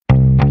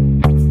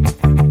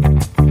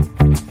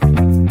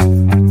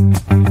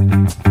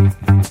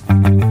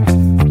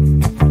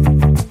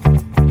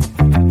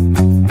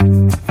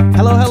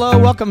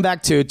welcome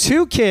back to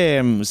Two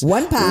Kims.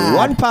 One Pod.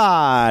 One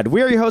Pod.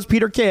 We are your host,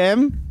 Peter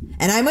Kim.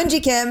 And I'm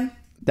Unji Kim.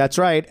 That's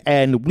right.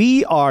 And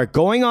we are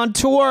going on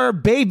tour,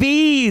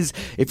 babies.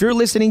 If you're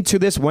listening to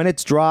this when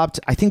it's dropped,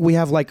 I think we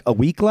have like a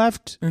week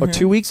left or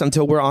 2 weeks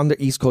until we're on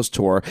the East Coast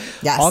tour.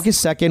 Yes.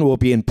 August 2nd, we'll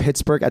be in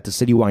Pittsburgh at the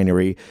City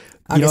Winery.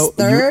 August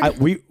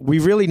 3rd. We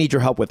really need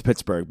your help with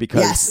Pittsburgh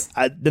because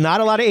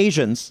not a lot of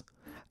Asians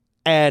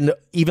and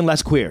even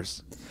less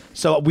queers.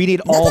 So we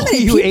need all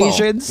you people.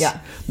 Asians. Yeah.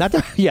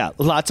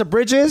 Lots of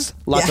bridges,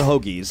 lots of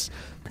hoagies.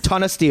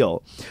 Ton of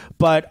steel,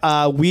 but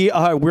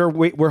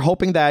we're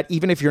hoping that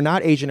even if you're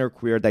not Asian or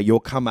queer, that you'll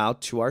come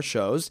out to our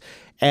shows.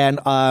 And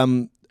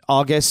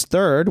August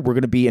 3rd, we're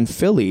going to be in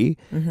Philly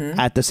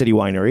at the City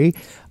Winery.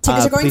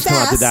 Tickets are going please fast.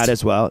 come out to that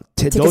as well.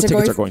 Those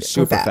tickets are going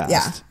super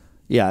fast.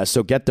 Yeah,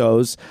 so get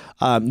those.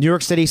 New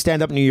York City,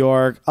 Stand Up New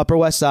York, Upper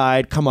West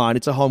Side. Come on,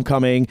 it's a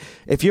homecoming.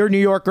 If you're a New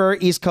Yorker,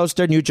 East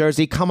Coaster, New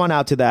Jersey, come on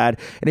out to that.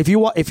 And if you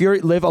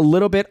live a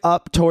little bit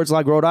up towards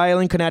like Rhode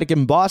Island, Connecticut,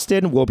 and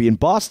Boston, we'll be in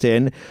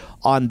Boston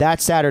on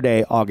that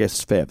Saturday,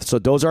 August 5th. So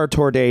those are our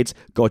tour dates.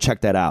 Go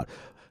check that out.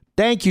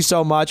 Thank you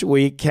so much.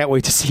 We can't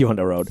wait to see you on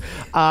the road.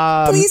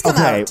 Please come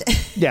out.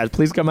 Yeah,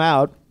 please come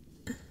out.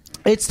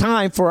 It's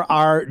time for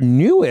our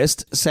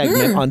newest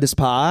segment on this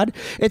pod.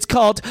 It's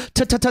called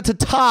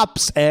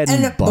Tops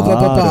and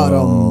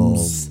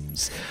Bottoms.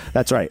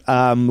 That's right.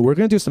 We're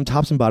going to do some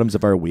tops and bottoms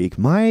of our week.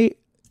 My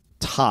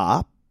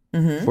top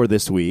for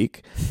this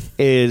week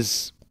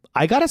is,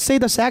 I got to say,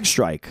 the SAG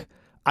strike.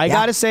 I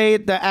got to say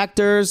the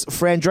actors,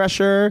 Fran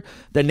Drescher,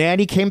 the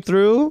nanny came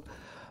through.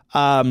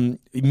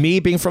 Me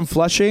being from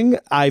Flushing,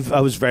 I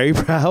was very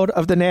proud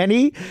of the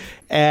nanny.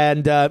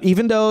 And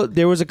even though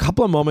there was a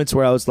couple of moments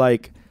where I was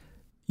like,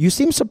 you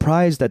seem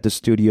surprised that the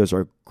studios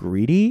are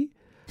greedy.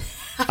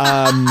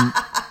 Where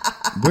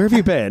have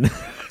you been?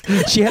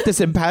 She had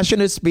this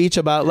impassionate speech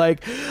about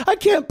like, I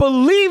can't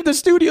believe the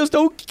studios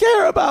don't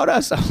care about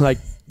us. I'm like,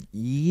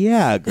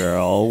 yeah,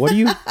 girl, what are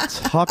you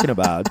talking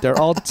about? They're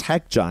all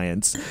tech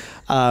giants.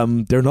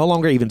 They're no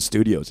longer even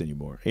studios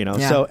anymore, you know?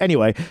 Yeah. So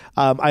anyway,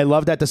 I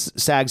love that this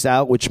SAG's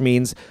out, which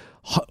means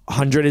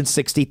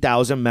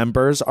 160,000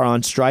 members are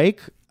on strike.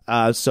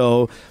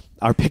 So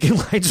our picking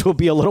lines will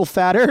be a little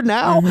fatter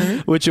now,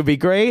 which will be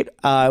great,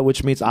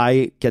 which means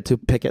I get to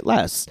picket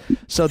less.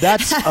 So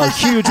that's a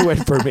huge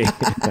win for me.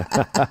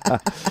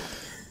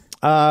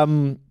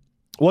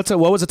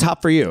 What was a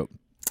top for you?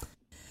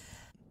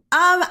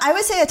 I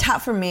would say a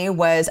top for me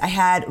was I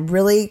had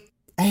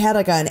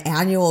like an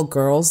annual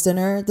girls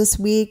dinner this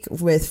week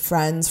with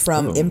friends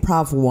from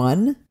Improv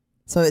One.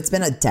 So it's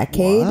been a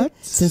decade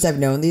since I've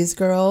known these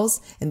girls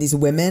and these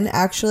women,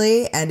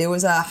 actually. And it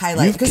was a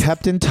highlight. You've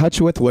kept in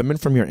touch with women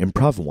from your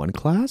Improv One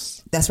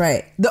class? That's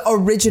right. The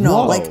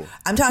original. Whoa. Like,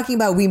 I'm talking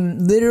about, we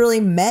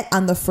literally met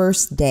on the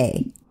first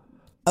day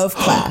of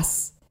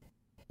class.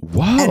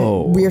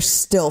 Whoa. And we're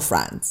still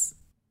friends.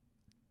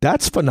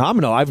 That's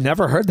phenomenal. I've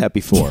never heard that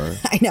before.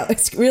 I know.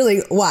 It's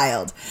really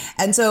wild.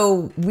 And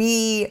so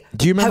we...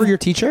 Do you remember your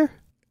teacher?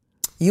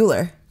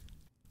 Euler.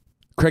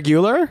 Craig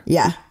Euler?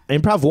 Yeah.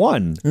 Improv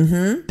One.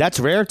 Mm-hmm. That's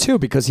rare too,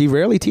 because he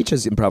rarely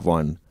teaches Improv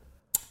One.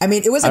 I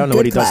mean, it was I don't know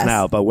what he class. does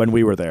now, but when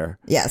we were there.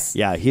 Yes.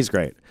 Yeah, he's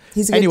great.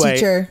 He's a good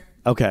teacher.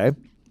 Okay.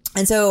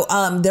 And so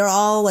they're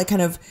all like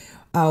kind of,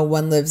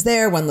 one lives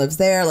there.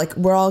 Like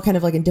we're all kind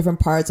of like in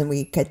different parts, and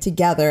we get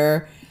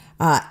together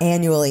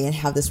annually and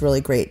have this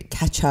really great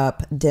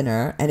catch-up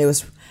dinner. And it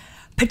was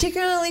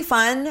particularly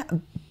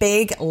fun.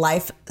 Big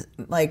life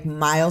like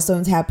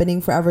milestones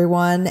happening for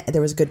everyone.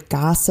 There was good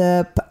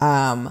gossip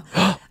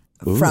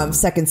from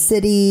Second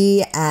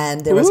City,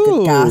 and there was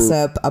good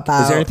gossip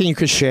about... Is there anything you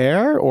could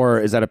share, or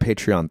is that a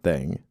Patreon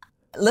thing?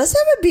 Let's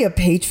have it be a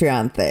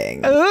Patreon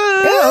thing.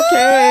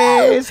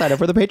 Okay. Sign up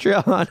for the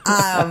Patreon.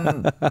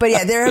 But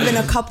yeah, there have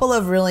been a couple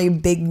of really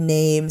big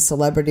name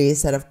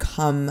celebrities that have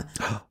come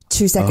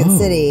to Second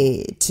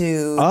City to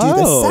do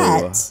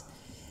the set.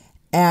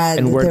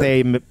 And were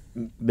they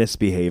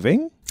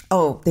misbehaving?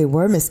 Oh, they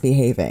were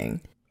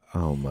misbehaving.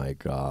 Oh my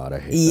God, I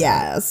hate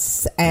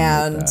Yes. that.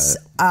 And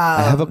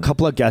I have a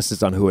couple of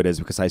guesses on who it is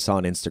because I saw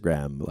on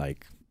Instagram,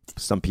 like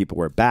some people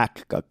were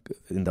back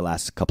in the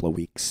last couple of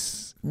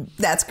weeks.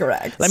 That's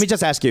correct. Let me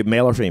just ask you,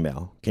 male or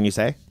female? Can you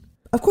say?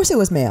 Of course it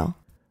was male.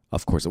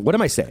 Of course. What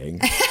am I saying?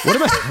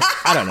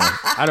 I don't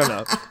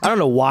know. I don't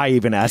know why I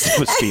even asked if it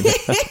was female.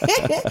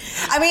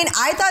 I mean,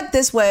 I thought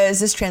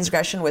this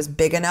transgression was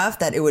big enough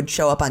that it would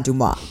show up on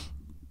Dumas.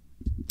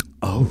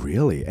 Oh,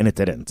 really? And it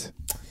didn't.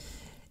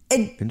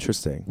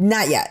 Interesting.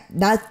 Not yet.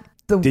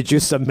 Did you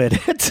submit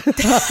it?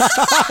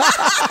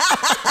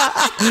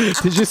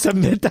 Did you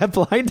submit that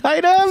blind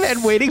item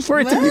and waiting for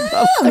it to be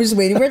published? I'm just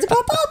waiting for it to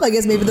pop up. I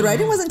guess maybe the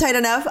writing wasn't tight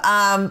enough.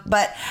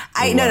 But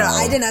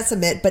I did not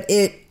submit. But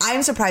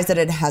I'm surprised that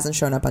it hasn't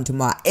shown up on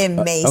Dumas. It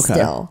may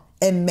still.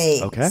 It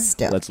may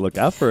still. Let's look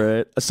out for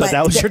it. So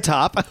that was your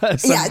top.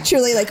 Yeah,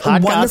 truly, like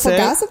wonderful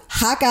gossip.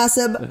 Hot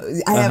gossip.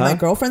 I have my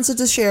girlfriends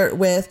to share it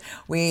with.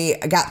 We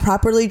got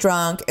properly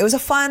drunk. It was a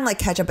fun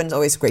catch up, and it's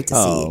always great to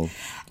see.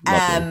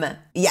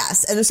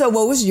 Yes. And so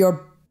what was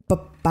your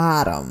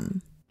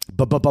bottom?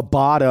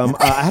 Bottom.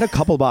 I had a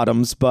couple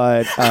bottoms,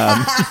 but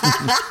a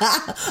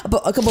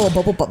couple of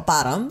bubble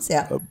bottoms.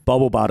 Yeah.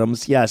 Bubble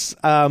bottoms. Yes.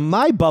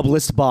 My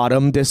bubblest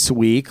bottom this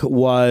week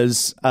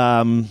was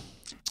okay,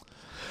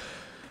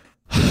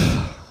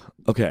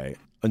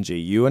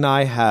 Anji, you and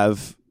I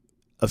have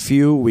a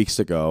few weeks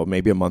ago,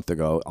 maybe a month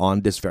ago,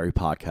 on this very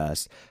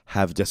podcast,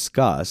 have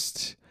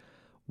discussed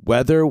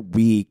whether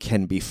we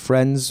can be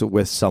friends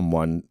with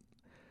someone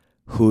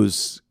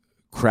whose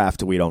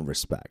craft we don't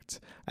respect.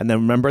 And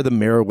then remember, the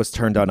mirror was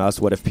turned on us.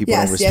 What if people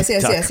don't respect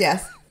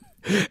Yes.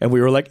 And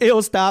we were like,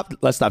 ew, stop.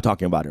 Let's stop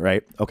talking about it,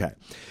 right? Okay.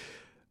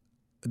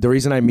 The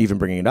reason I'm even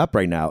bringing it up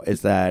right now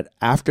is that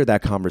after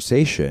that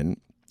conversation,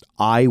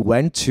 I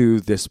went to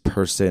this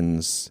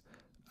person's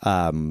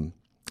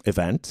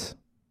event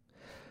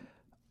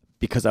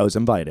because I was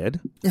invited.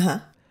 Uh-huh.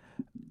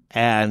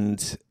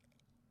 And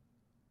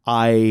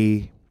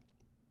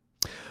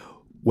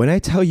when I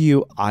tell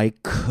you I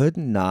could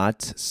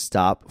not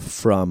stop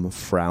from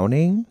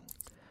frowning,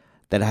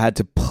 that I had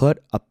to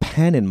put a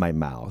pen in my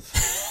mouth,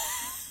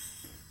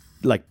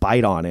 like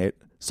bite on it,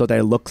 so that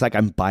it looks like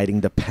I'm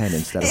biting the pen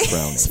instead of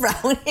frowning.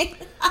 Frowning.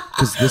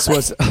 Because this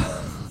was...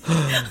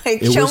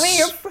 like,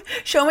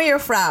 show me your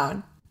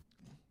frown.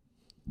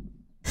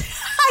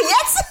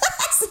 Yes.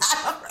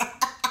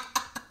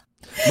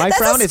 My That's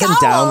frown a isn't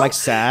scowl. down like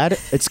sad.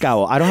 It's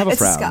scowl. I don't have a It's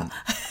a frown. scowl.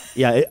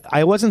 Yeah,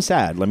 I wasn't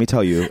sad. Let me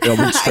tell you. It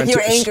went straight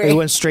You're angry. It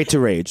went straight to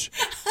rage.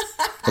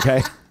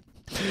 Okay?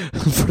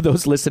 For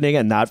those listening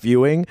and not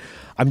viewing,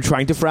 I'm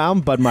trying to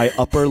frown, but my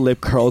upper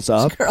lip curls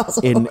up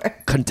in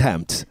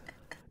contempt.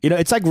 You know,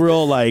 it's like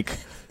real, like,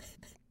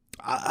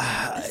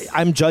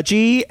 I'm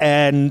judgy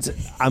and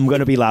I'm going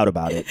to be loud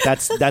about it.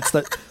 That's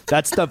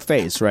the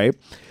face, right?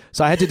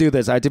 So I had to do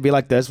this. I had to be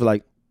like this for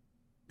like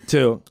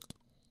 2.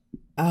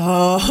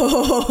 Oh.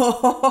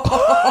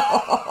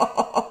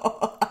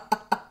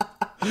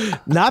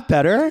 Not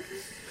better,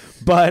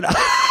 but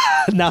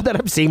now that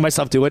I'm seeing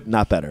myself do it,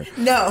 not better.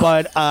 No.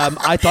 But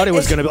I thought it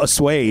was going to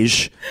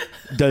assuage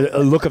the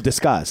look of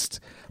disgust,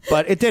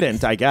 but it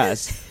didn't, I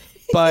guess.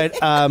 But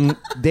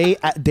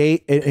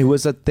it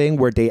was a thing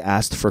where they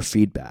asked for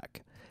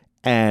feedback,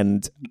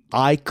 and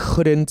I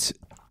couldn't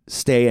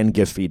stay and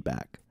give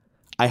feedback.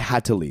 I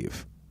had to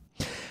leave.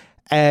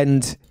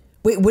 And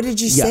wait, what did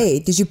you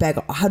say? Did you beg?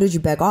 How did you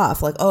beg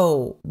off? Like,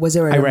 oh, was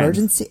there an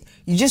emergency?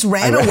 You just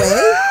ran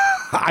away?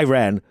 I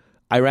ran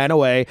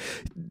away.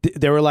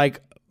 They were like,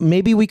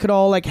 maybe we could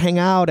all like hang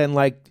out and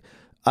like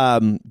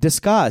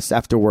discuss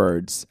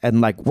afterwards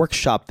and like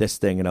workshop this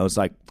thing. And I was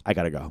like, I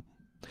gotta go.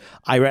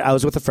 I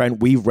was with a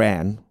friend. We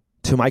ran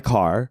to my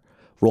car,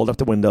 rolled up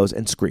the windows,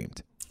 and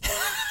screamed.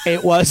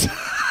 It was.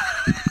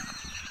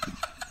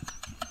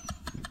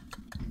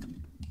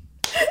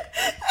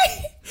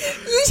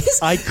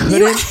 I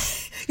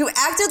couldn't. You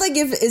acted like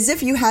as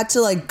if you had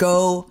to like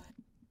go.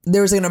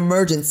 There was an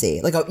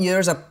emergency, like there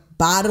was a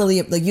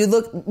bodily. Like you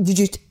look. Did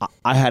you?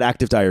 I had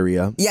active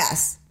diarrhea.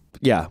 Yes.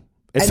 Yeah,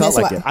 it felt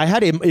like it. I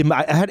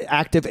had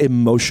active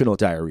emotional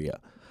diarrhea.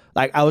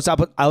 Like I was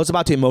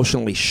about to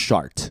emotionally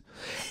shart,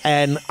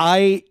 and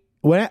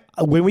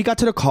when we got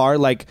to the car,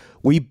 like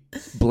we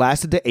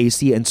blasted the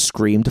AC and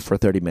screamed for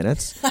 30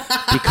 minutes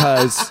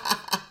because.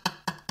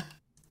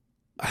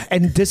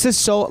 And this is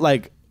so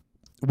like.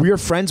 We're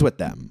friends with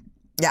them.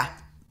 Yeah.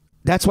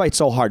 That's why it's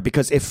so hard,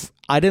 because if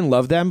I didn't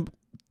love them,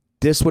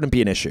 this wouldn't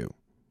be an issue.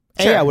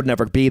 Sure. A, I would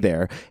never be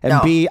there. And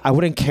No. B, I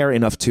wouldn't care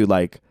enough to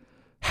like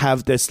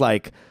have this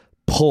like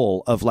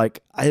pull of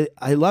like,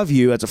 I love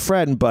you as a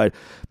friend, but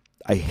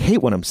I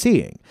hate what I'm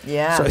seeing.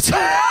 Yeah. So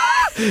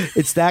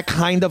it's that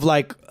kind of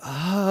like.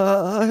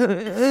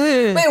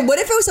 Wait, what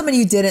if it was someone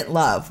you didn't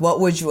love? What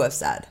would you have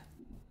said?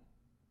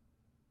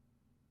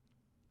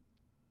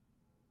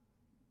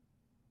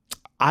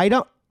 I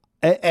don't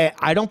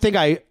think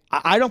I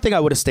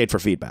would have stayed for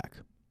feedback.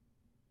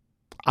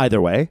 Either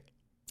way.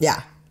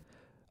 Yeah.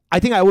 I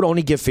think I would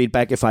only give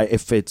feedback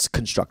if it's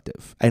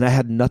constructive, and I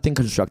had nothing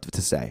constructive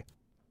to say.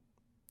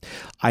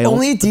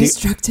 Only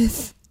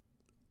destructive.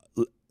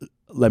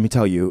 Let me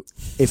tell you,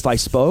 if I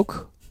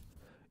spoke,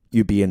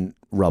 you'd be in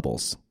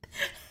rubbles.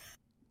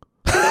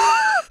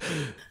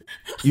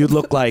 You'd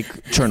look like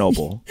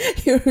Chernobyl.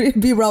 It'd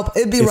be rubble.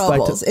 It'd be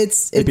rubbles.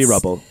 It'd be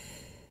rubble.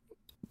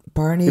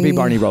 Barney. It'd be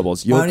Barney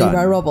Rubbles. Barney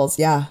Rubbles.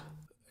 Yeah.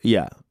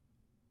 Yeah.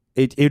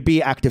 It'd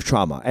be active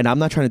trauma, and I'm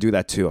not trying to do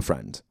that to a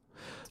friend.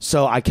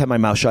 So I kept my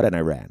mouth shut and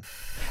I ran.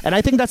 And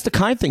I think that's the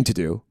kind thing to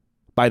do,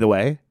 by the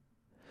way.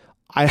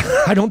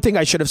 I don't think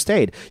I should have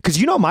stayed. Because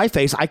you know my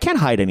face, I can't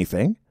hide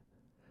anything.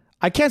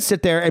 I can't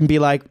sit there and be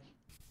like,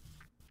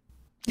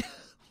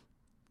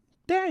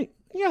 dang,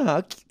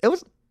 yeah, it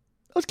was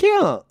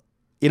cute.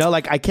 You know,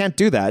 like I can't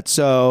do that.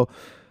 So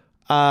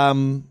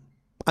I'm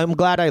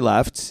glad I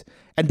left.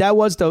 And that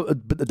was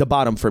the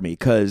bottom for me,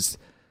 because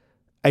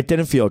it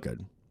didn't feel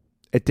good.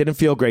 It didn't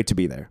feel great to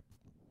be there.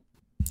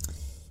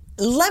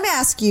 Let me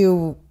ask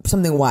you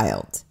something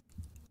wild.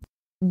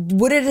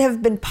 Would it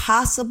have been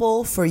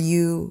possible for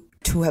you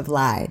to have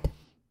lied?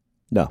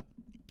 No.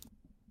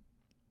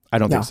 I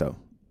don't think so.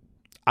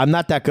 I'm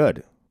not that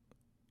good.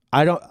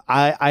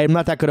 I'm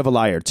not that good of a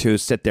liar to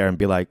sit there and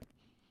be like,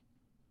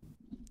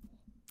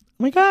 oh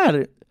my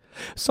God,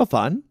 so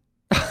fun.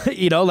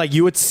 You know, like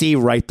you would see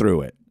right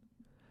through it.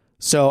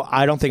 So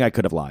I don't think I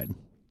could have lied.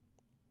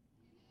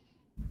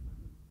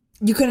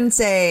 You couldn't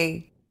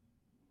say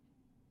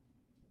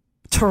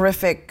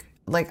terrific,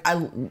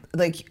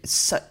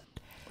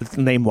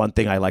 name one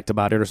thing I liked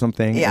about it or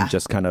something. Yeah. And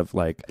just kind of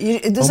like,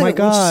 oh my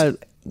God.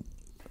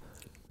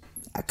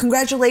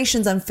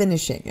 Congratulations on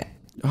finishing it.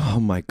 Oh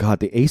my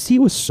God. The AC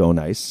was so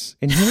nice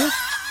in here.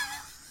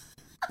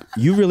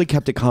 You really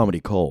kept it comedy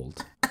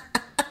cold.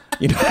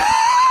 You know?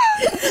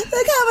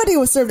 The comedy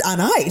was served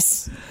on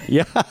ice.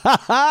 Yeah.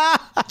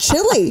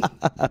 Chilly.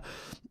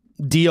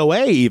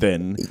 DOA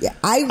even. Yeah.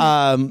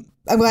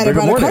 I'm glad I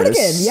brought a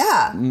cardigan.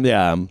 Yeah.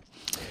 Yeah.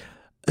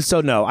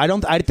 So no, I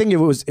think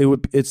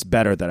it's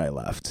better that I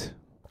left.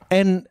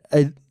 And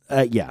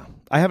yeah,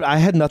 I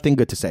had nothing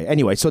good to say.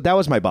 Anyway, so that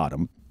was my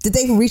bottom. Did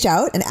they reach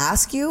out and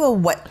ask you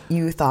what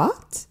you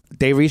thought?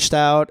 They reached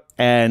out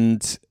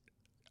and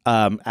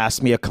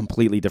asked me a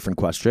completely different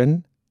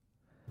question,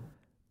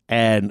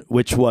 and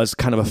which was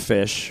kind of a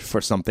fish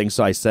for something.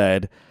 So I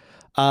said,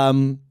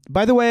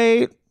 by the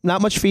way,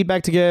 not much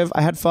feedback to give.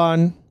 I had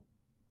fun.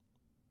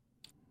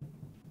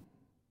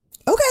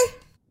 Okay.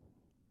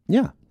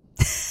 Yeah.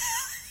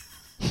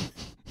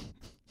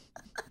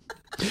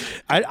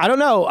 I don't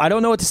know. I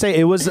don't know what to say.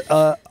 It was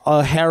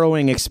a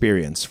harrowing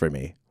experience for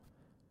me.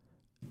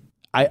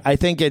 I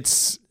think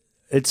it's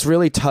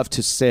really tough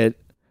to sit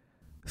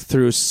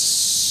through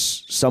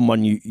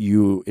someone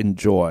you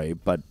enjoy,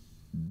 but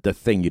the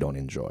thing you don't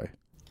enjoy.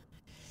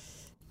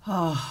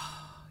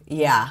 Oh,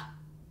 yeah.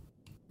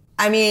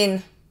 I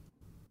mean,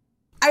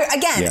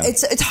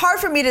 it's hard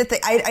for me to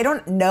think. I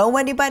don't know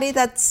anybody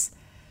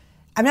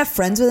I'm not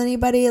friends with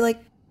anybody.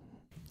 Like,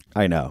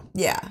 I know.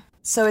 Yeah.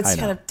 So it's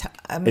kind of,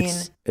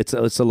 it's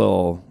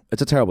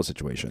a terrible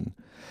situation.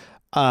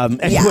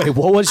 Anyway,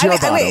 what was your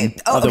bottom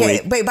of the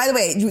week? Wait, by the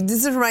way,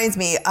 this reminds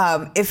me,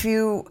 if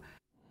you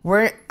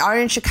are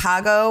in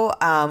Chicago,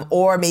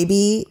 or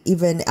maybe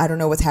even, I don't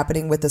know what's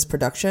happening with this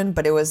production,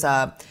 but it was,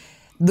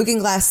 Looking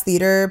Glass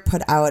Theater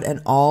put out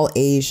an all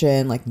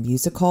Asian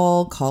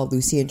musical called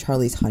Lucy and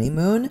Charlie's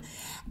Honeymoon.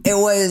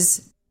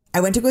 I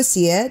went to go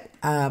see it.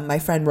 My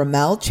friend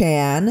Ramel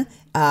Chan,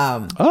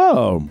 as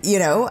you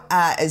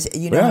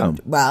know him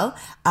well,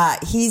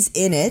 he's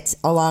in it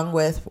along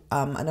with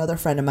another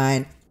friend of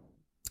mine.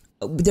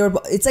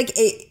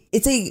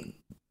 It's a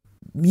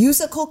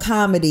musical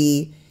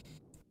comedy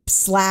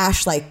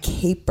 /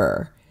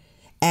 caper,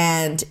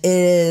 and it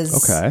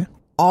is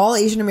all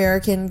Asian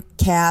American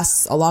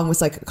casts along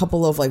with a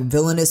couple of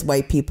villainous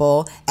white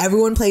people.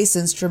 Everyone plays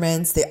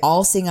instruments. They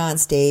all sing on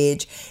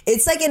stage.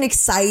 It's an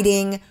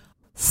exciting,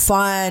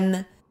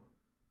 fun,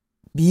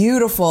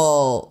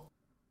 beautiful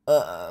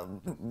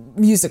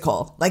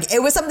musical.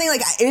 It was something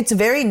it's a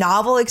very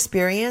novel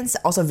experience,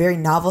 also very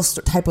novel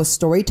type of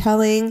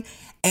storytelling,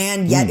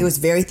 and yet it was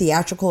very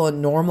theatrical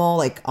and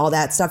normal, all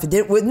that stuff.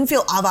 It wouldn't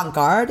feel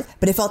avant-garde,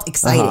 but it felt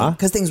exciting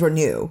because things were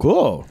new.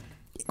 Cool.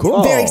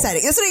 Very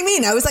exciting. That's what I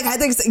mean. I was I had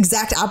this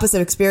exact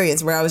opposite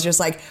experience where I was just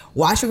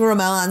watching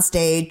Ramel on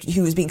stage. He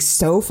was being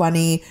so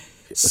funny.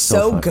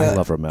 So good. I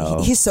love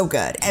Ramel. He's so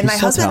good. And my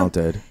husband,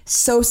 talented.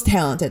 So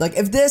talented.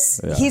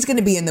 He's going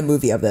to be in the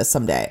movie of this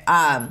someday.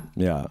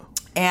 Yeah.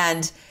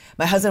 And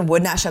my husband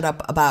would not shut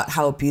up about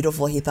how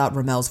beautiful he thought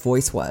Ramel's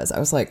voice was. I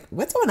was like,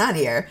 what's going on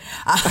here?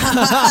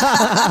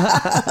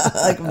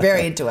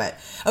 Very into it.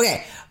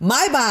 Okay.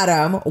 My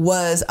bottom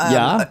was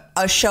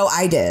a show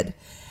I did.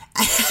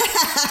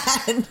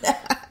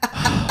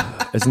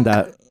 Isn't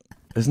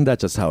that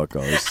just how it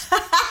goes?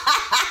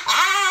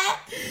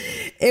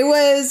 It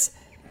was...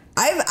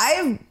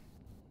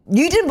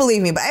 you didn't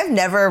believe me, but I've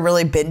never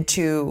really been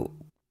to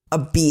a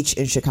beach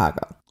in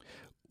Chicago.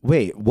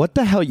 Wait, what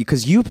the hell?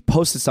 Because you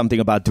posted something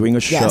about doing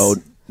a show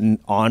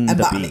on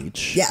the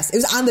beach. Yes, it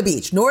was on the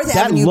beach, North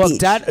Avenue Beach.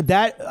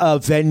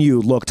 That venue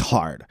looked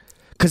hard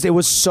because it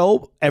was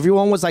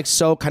everyone was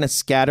so kind of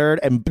scattered,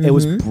 and it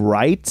was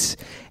bright,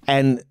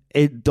 and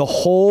the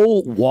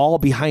whole wall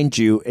behind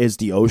you is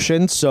the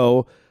ocean.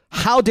 So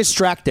how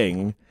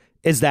distracting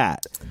is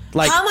that?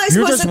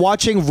 You're just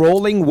watching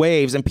rolling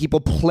waves and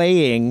people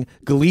playing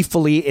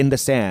gleefully in the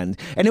sand.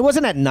 And it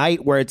wasn't at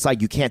night where it's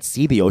you can't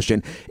see the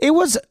ocean. It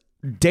was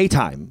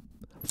daytime.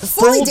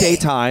 Full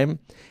daytime.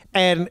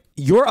 And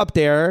you're up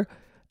there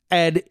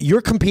and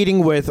you're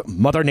competing with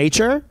Mother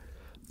Nature.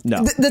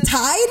 No. The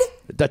tide?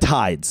 The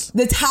tides.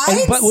 The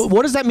tides? But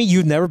what does that mean?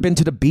 You've never been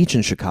to the beach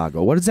in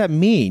Chicago. What does that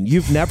mean?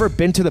 You've never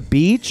been to the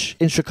beach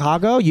in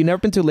Chicago? You've never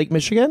been to Lake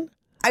Michigan?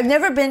 I've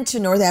never been to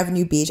North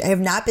Avenue Beach. I have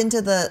not been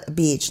to the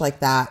beach like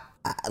that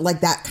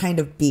kind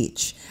of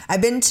beach.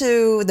 I've been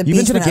to the beach.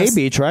 You've been to the gay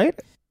beach, right?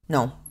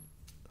 No.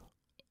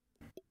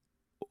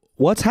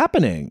 What's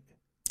happening?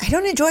 I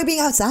don't enjoy being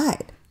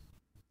outside.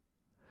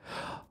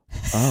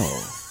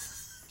 Oh.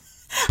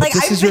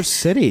 This is your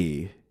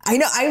city. I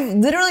know. I've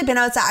literally been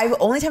outside.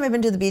 Only time I've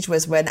been to the beach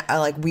was when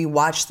we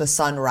watched the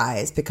sun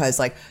rise because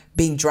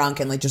being drunk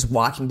and just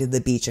walking to the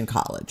beach in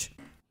college.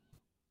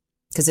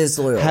 because it's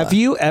Loyola. Have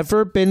you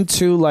ever been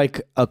to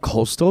like a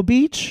coastal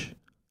beach?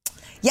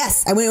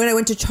 Yes, I went when I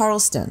went to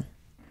Charleston.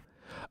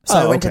 So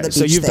I went to the beach.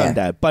 So you've there. done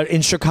that, but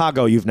in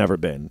Chicago, you've never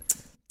been.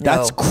 No.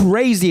 That's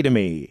crazy to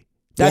me.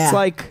 That's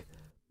like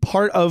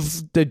part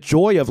of the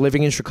joy of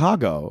living in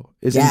Chicago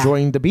is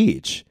enjoying the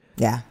beach.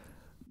 Yeah.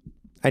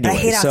 Anyway, but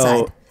I hate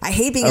outside. I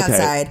hate being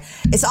outside.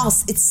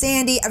 It's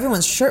sandy.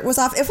 Everyone's shirt was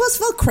off. It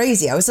felt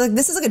crazy. I was like,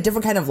 this is like a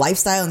different kind of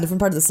lifestyle in a different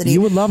part of the city.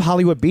 You would love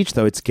Hollywood Beach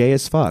though. It's gay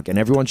as fuck, and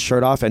everyone's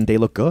shirt off, and they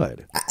look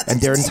good,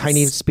 and they're in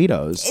tiny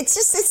speedos.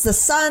 It's the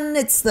sun.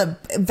 It's the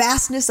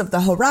vastness of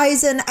the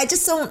horizon. I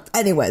just don't.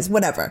 Anyways,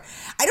 whatever.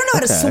 I don't know how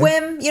to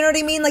swim. You know what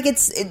I mean? Like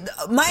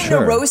my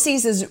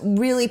neuroses is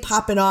really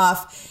popping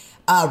off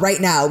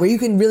right now, where you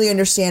can really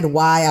understand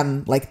why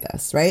I'm like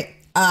this, right?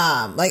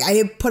 Like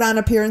I put on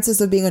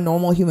appearances of being a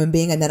normal human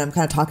being, and then I'm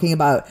kind of talking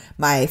about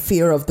my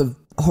fear of the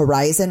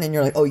horizon, and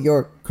you're like, oh,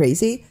 you're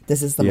crazy.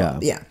 This is the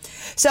yeah.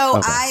 So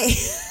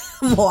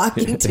I'm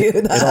walking to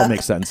the. It all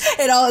makes sense.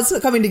 It all is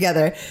coming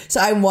together.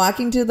 So I'm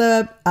walking to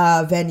the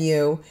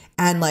venue,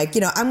 and like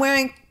I'm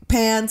wearing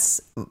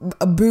pants,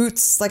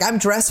 boots, like I'm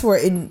dressed for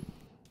an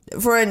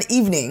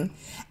evening,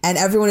 and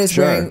everyone is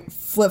wearing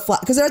flip flop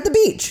because they're at the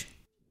beach.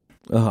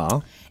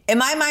 In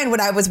my mind, what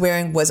I was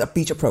wearing was a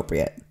beach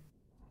appropriate.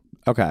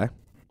 Okay.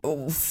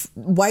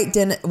 White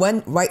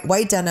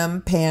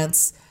denim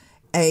pants,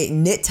 a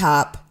knit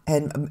top,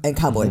 and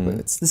cowboy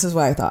boots. This is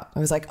what I thought. I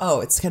was like, oh,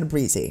 it's kind of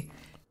breezy.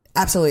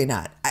 Absolutely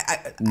not.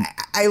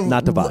 I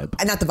not the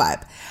vibe. Not the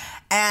vibe.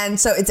 And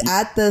so it's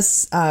at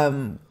this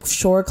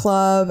shore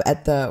club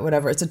at the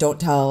whatever. It's a Don't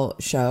Tell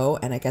show,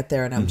 and I get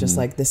there and I'm just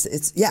like, this.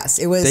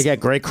 It was. They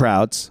get great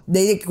crowds. But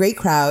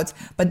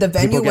the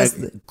venue People was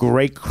get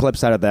great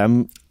clips out of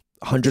them.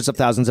 Hundreds of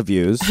thousands of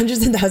views. I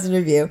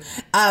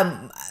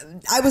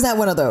was at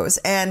one of those,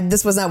 and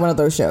this was not one of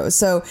those shows.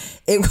 So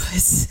it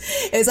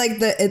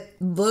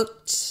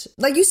looked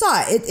like you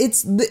saw it.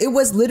 It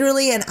was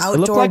literally an outdoor It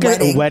looked like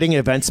wedding. a wedding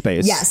event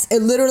space. Yes,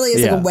 it literally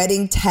is like a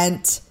wedding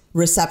tent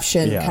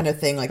reception kind of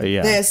thing, like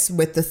this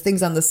with the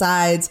things on the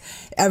sides.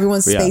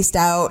 Everyone's spaced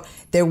out.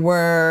 There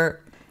were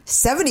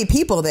 70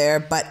 people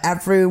there, but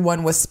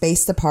everyone was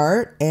spaced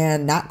apart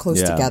and not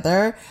close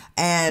together.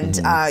 And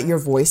your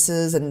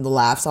voices and the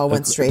laughs all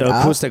went straight up. The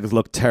acoustics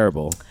looked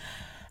terrible.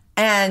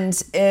 And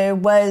it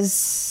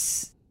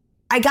was,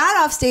 I got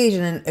off stage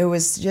and it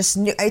was just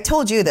new. I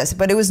told you this,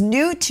 but it was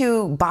new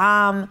to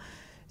bomb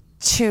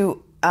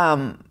to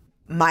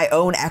my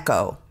own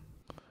echo.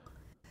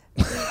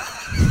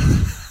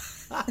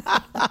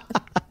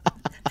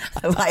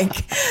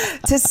 Like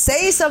to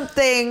say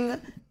something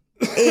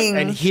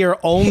and hear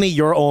only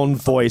your own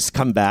voice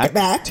come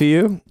back to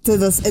you to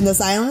this in the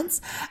silence,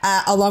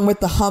 along with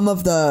the hum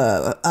of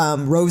the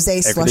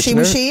rosé slushy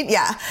machine.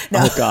 Yeah.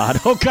 No.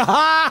 Oh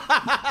God.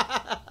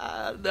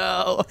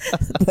 No.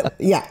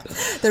 Yeah.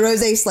 The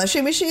rosé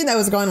slushy machine that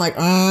was going like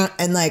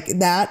and like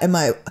that, and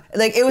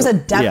it was a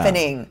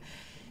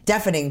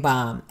deafening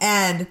bomb.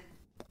 And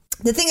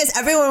the thing is,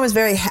 everyone was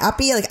very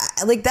happy.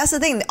 Like that's the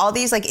thing. All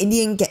these like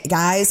Indian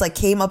guys like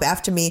came up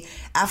after me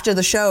after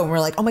the show and were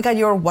like, "Oh my God,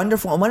 you're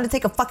wonderful. I wanted to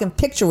take a fucking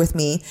picture with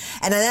me."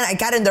 And then I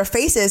got in their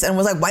faces and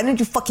was like, "Why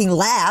didn't you fucking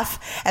laugh?"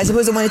 As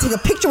opposed to want to take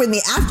a picture with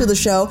me after the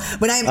show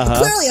when I'm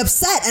clearly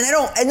upset and I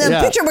don't. And the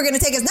picture we're going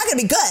to take is not going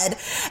to be good.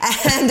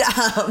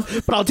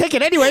 And but I'll take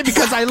it anyway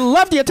because I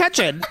love the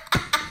attention.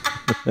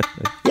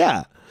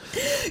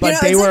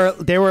 But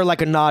they were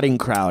like a nodding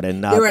crowd and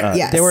not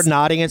they were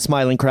nodding and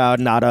smiling crowd,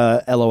 not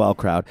a LOL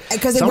crowd.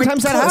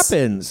 Sometimes that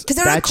happens.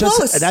 Because they're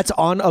close. That's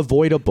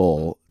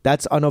unavoidable.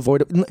 That's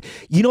unavoidable.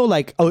 You know,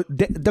 like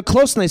the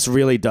closeness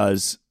really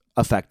does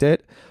affect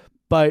it.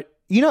 But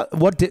you know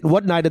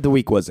what night of the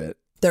week was it?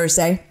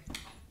 Thursday.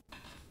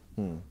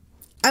 I mean,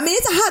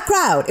 it's a hot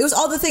crowd. It was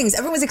all the things.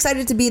 Everyone was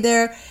excited to be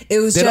there. It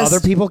was Did other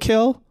people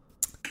kill?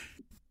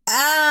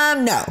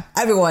 No.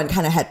 Everyone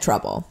kind of had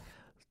trouble.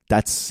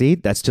 That's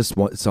just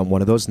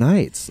one of those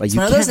nights. Like you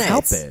can't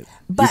help it.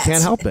 You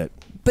can't help it.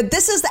 But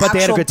this is But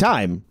they had a good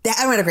time. I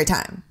had a great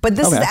time. But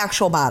this is the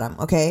actual bottom,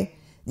 okay?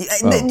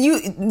 This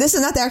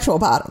is not the actual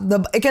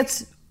bottom. It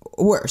gets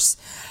worse.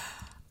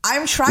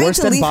 I'm trying worse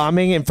to than leave.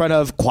 bombing in front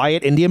of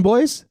quiet Indian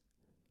boys?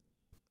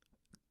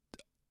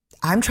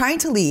 I'm trying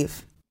to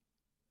leave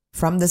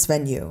from this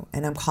venue,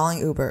 and I'm calling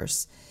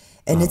Ubers.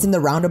 And it's in the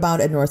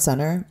roundabout at North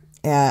Center.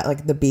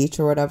 Like the beach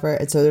or whatever.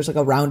 And so there's like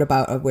a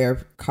roundabout of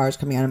where cars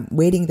coming out. I'm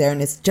waiting there,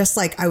 and it's just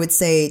like, I would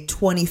say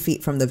 20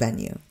 feet from the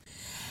venue.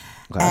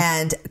 Okay.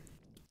 And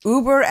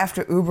Uber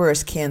after Uber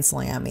is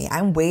canceling on me.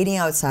 I'm waiting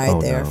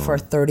outside for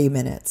 30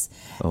 minutes.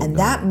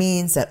 That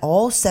means that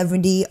all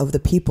 70 of the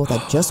people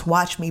that just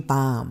watched me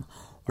bomb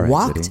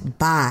walked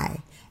by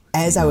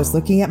as I was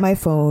looking at my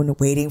phone,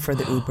 waiting for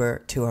the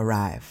Uber to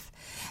arrive.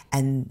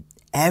 And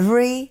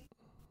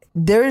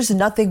there's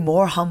nothing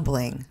more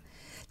humbling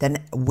than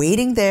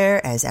waiting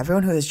there as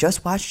everyone who has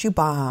just watched you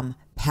bomb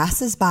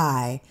passes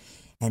by,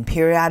 and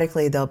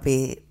periodically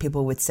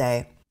people would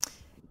say,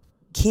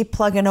 "Keep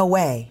plugging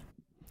away."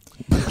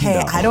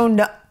 Hey, I don't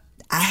know.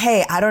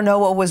 Hey, I don't know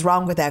what was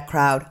wrong with that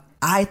crowd.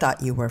 I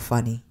thought you were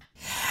funny.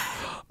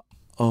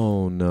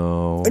 Oh,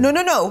 no.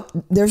 No.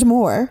 There's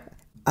more.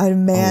 A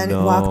man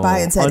walked by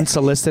and said...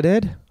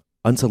 Unsolicited?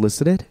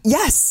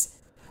 Yes.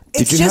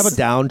 Did you have a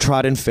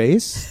downtrodden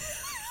face?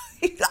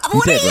 You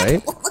did, right?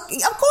 Of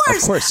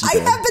course you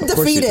did. I have been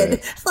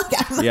defeated.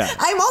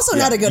 I'm also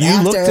not a good actor.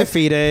 You look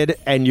defeated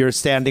and you're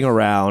standing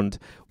around,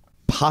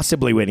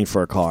 possibly waiting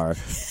for a car.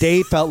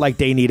 They felt like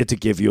they needed to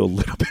give you a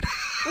little bit.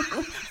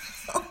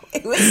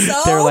 It was so...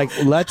 They're like,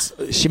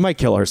 she might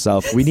kill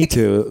herself. We need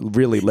to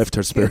really lift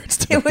her spirits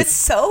today. It was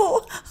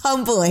so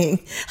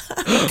humbling.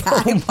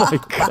 Oh my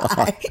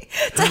God.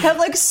 To have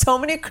like so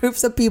many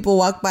groups of people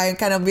walk by and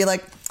kind of be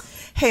like,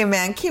 hey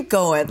man, keep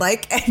going.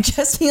 Like, and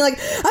just being like,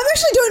 I'm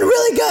actually doing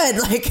really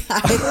good. Like,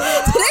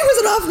 today was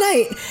an off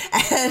night,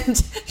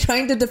 and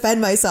trying to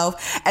defend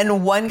myself.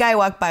 And one guy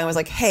walked by and was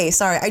like, hey,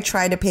 sorry, I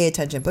tried to pay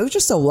attention, but it was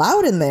just so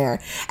loud in there.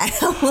 And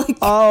I'm like,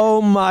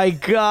 oh my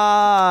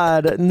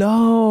God,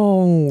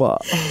 no. Oh,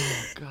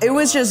 God. It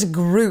was just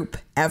group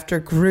after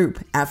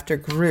group after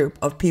group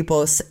of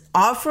people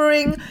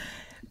offering.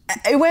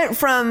 It went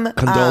from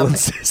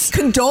condolences.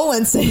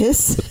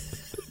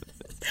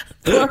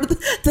 For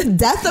the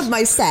death of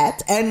my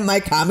set and my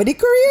comedy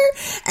career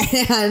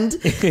and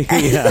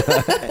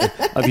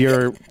of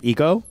your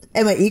ego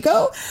and my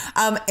ego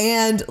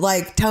and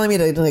like telling me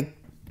to like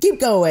keep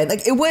going.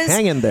 Like it was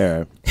hang in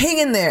there.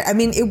 I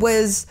mean, it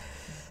was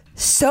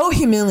so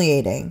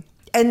humiliating,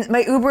 and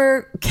my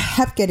Uber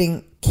kept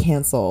getting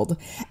canceled,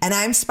 and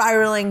I'm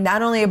spiraling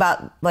not only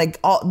about like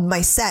all my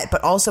set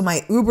but also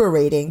my Uber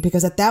rating,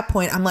 because at that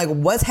point I'm like,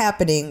 what's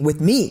happening with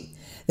me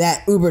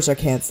that Ubers are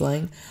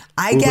canceling?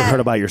 Uber heard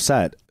about your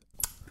set.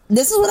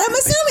 This is what I'm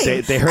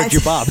assuming. They heard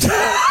you bobbed. They're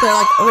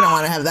like, we don't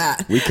want to have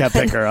that. We can't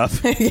pick her up.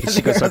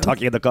 She can start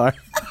talking in the car.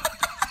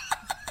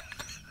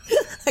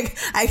 Like,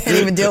 I can't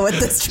even deal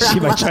with this drama. She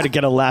might try to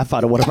get a laugh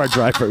out of one of our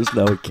drivers.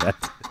 No, we can't.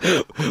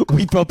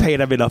 We both paid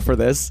him enough for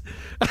this.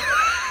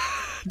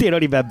 They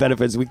don't even have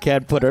benefits. We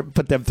can't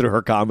put them through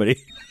her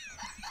comedy.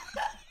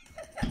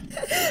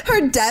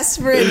 Her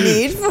desperate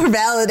need for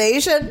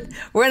validation.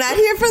 We're not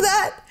here for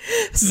that.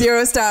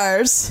 0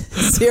 stars.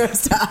 0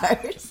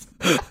 stars.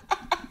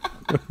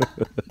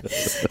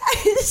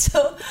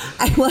 So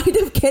I wind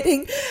up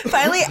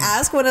finally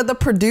ask one of the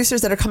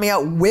producers that are coming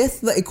out with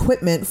the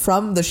equipment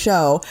from the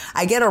show.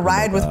 I get a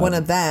ride with one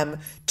of them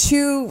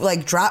to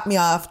like drop me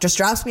off, just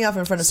drops me off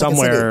in front of Second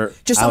City.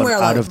 Just somewhere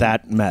out of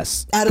that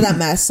mess. Out of that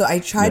mess. So I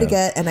try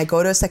to I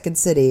go to a Second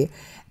City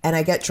and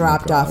I get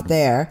dropped off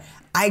there.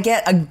 I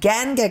get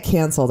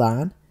canceled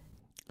on.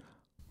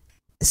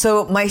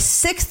 So my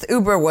 6th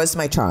Uber was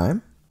my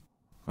charm.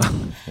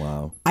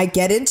 Wow. I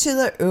get into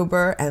the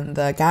Uber and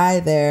the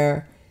guy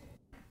there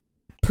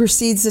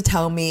proceeds to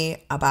tell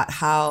me about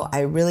how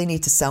I really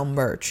need to sell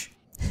merch.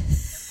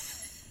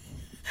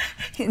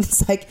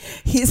 It's like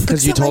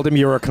because you told him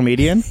you were a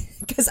comedian.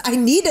 Because I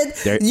needed.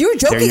 You were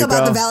joking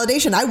about the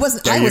validation. I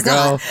wasn't. I was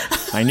not.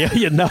 I knew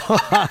you know.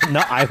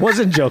 No, I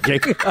wasn't joking.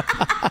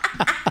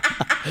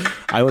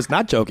 I was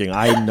not joking.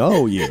 I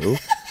know you.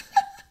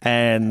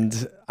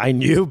 And I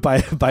knew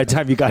by the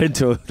time you got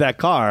into that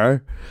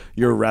car,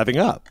 you were revving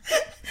up.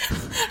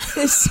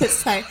 It's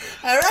just like,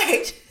 all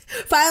right,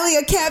 finally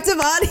a captive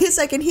audience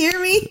that can hear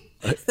me.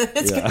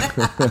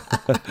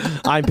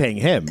 I'm paying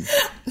him.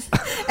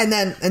 And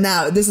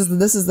now this is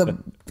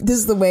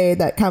the way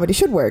that comedy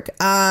should work.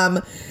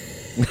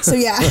 So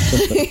yeah.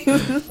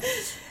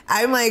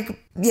 I'm like,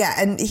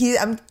 and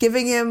I'm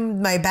giving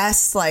him my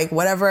best, like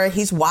whatever.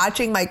 He's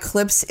watching my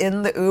clips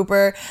in the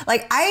Uber.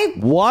 Like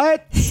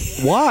what?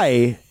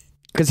 Why?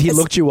 Because he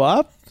looked you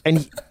up,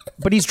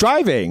 but he's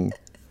driving.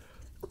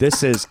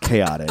 This is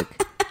chaotic.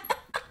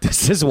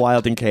 This is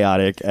wild and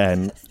chaotic,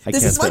 and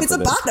this is why it's a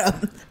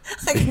bottom.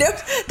 Like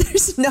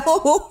there's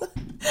no.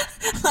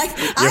 Like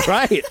you're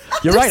right.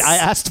 You're right. I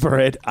asked for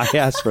it. I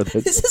asked for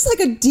this. This is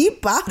like a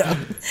deep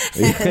bottom.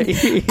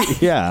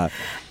 Yeah.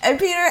 And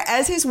Peter,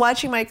 as he's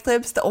watching my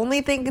clips,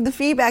 the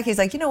feedback, he's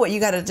like, you know what you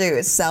got to do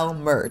is sell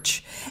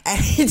merch. And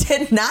he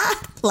did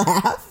not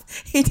laugh.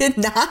 He did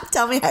not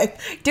tell me I'm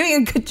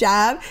doing a good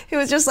job. He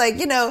was just like,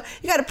 you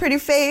got a pretty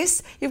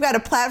face. You've got a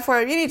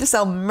platform. You need to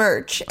sell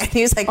merch. And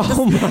he was like,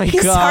 oh my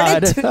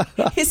God.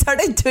 He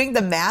started doing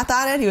the math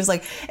on it. He was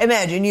like,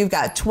 imagine you've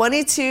got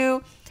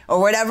 22 or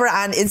whatever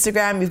on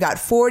Instagram. You've got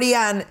 40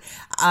 on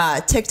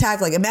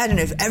TikTok. Like, imagine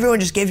if everyone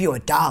just gave you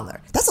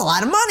 $1. That's a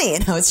lot of money.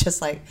 And I was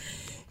just like,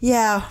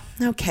 yeah,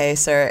 okay,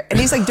 sir. And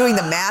he's like doing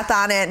the math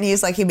on it, and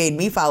he's like, he made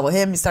me follow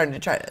him. He's starting to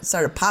try to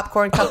start a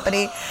popcorn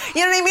company.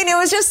 You know what I mean? It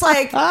was just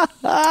like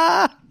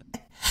I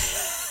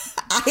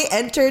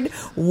entered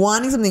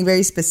wanting something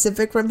very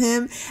specific from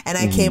him, and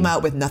I came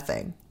out with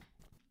nothing.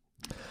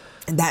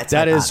 And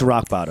that is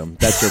rock bottom.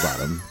 That's your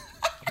bottom.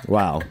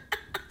 Wow.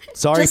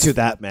 Sorry to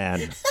that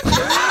man.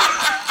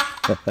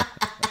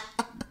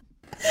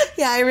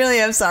 Yeah, I really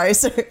am sorry,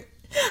 sir.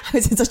 I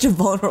was in such a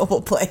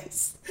vulnerable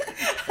place.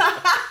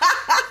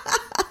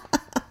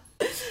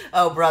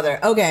 Oh, brother.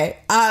 Okay.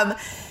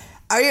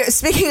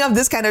 Speaking of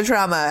this kind of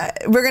trauma,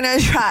 we're gonna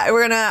try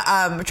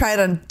it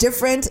on a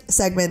different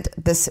segment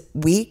this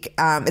week.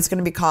 It's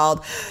gonna be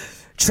called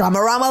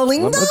Trauma-rama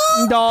ling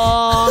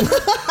dong.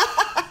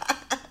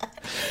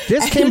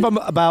 This came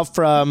about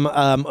from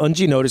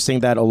Unji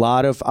noticing that a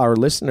lot of our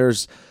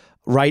listeners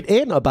write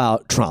in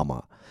about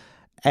trauma.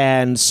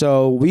 And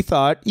so we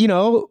thought,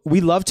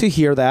 we love to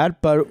hear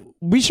that, but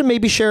we should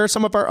maybe share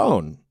some of our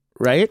own,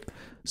 right?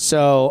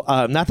 So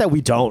not that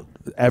we don't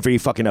every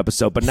fucking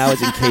episode, but now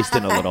it's encased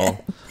in a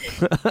little.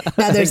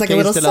 Now there's like a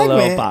little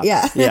segment.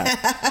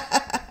 Yeah.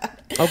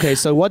 Okay,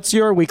 so what's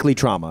your weekly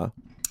trauma?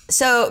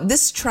 So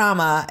this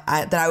trauma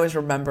that I was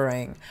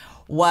remembering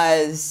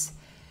was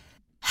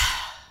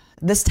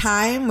this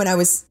time when I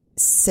was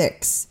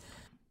 6,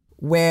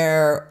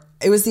 where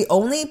it was the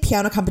only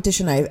piano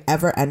competition I've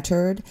ever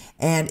entered,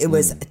 and it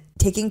was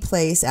taking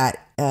place at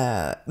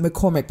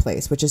McCormick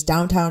Place, which is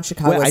downtown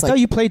Chicago. Wait, I thought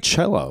you played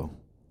cello.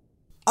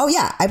 Oh,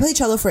 yeah. I played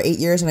cello for 8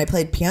 years, and I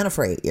played piano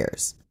for 8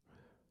 years.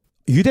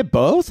 You did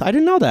both? I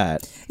didn't know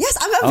that. Yes,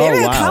 I'm a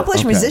very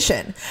accomplished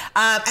musician,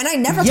 and I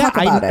never talk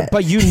about it.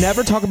 But you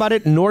never talk about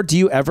it, nor do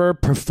you ever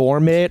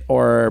perform it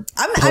or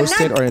post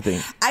it or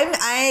anything.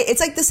 It's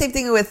like the same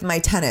thing with my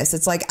tennis.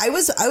 It's like I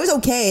was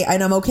okay,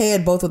 and I'm okay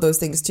at both of those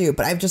things too.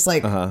 But I'm just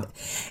like,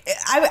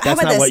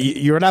 that's not what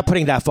you're not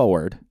putting that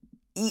forward.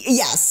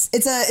 Yes,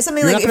 it's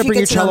something you're like not going to bring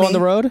your cello on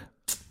the road.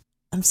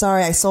 I'm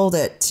sorry, I sold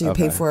it to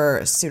pay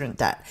for student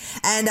debt,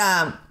 and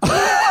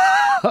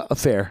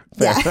fair.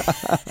 Yeah,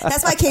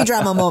 that's my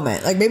K-drama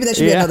moment. Like maybe that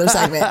should be another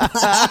segment.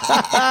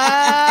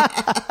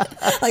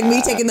 Like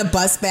me taking the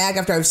bus back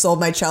after I've sold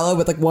my cello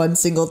with like one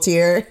single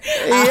tear.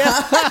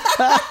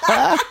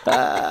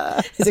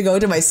 Is it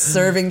going to my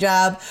serving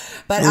job?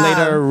 But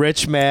later, a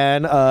rich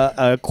man,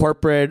 a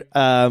corporate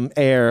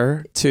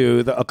heir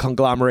to a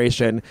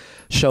conglomeration,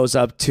 shows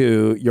up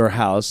to your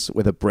house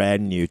with a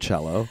brand new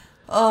cello.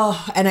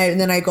 Oh, and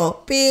then I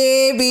go,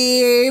 beep,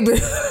 beep.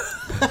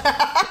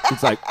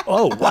 It's like,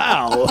 oh,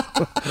 wow.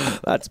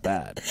 That's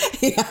bad.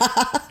 Yeah.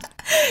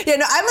 Yeah,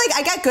 no,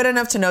 I got good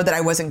enough to know that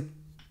I wasn't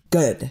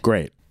good.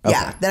 Great. Okay.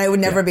 Yeah, that I would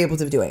never be able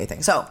to do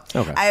anything. So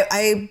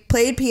I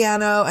played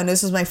piano, and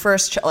this was my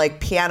first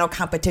piano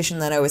competition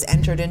that I was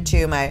entered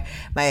into. My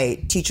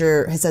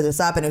teacher had set this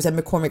up, and it was at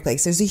McCormick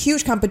Place. So it was a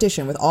huge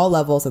competition with all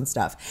levels and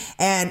stuff.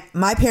 And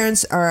my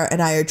parents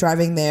and I are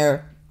driving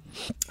there.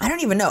 I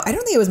don't even know. I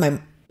don't think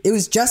it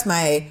was just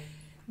my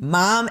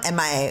mom and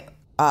my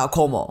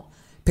Como,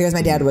 because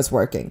my dad was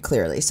working,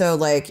 clearly.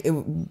 So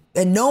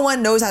and no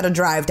one knows how to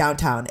drive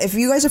downtown. If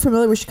you guys are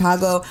familiar with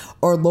Chicago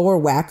or Lower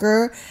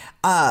Wacker,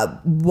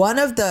 one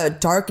of the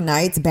Dark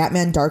Knights,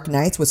 Batman Dark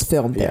Knights, was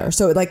filmed there.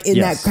 So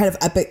that kind of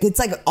epic, it's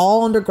like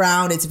all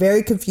underground. It's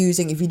very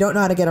confusing. If you don't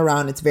know how to get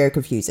around, it's very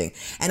confusing.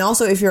 And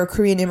also if you're a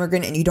Korean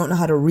immigrant and you don't know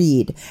how to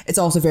read, it's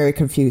also very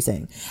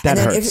confusing. That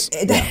hurts.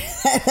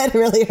 That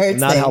really hurts.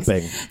 Not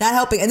helping. Not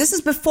helping. And this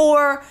is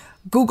before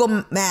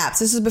Google Maps.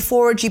 This is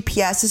before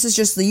GPS. This is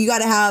just, you got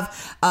to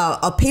have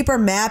a paper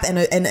map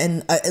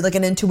and like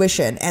an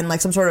intuition and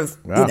like some sort of,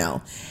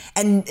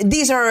 and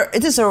this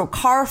is a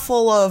car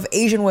full of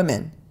Asian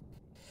women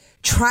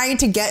trying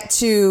to get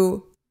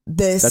to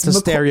this. That's a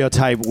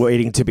stereotype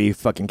waiting to be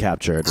fucking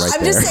captured right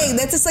I'm there. just saying,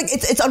 that's just like,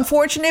 it's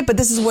unfortunate, but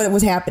this is what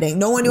was happening.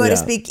 No one knew how to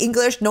speak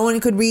English. No one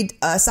could read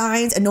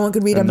signs, and no one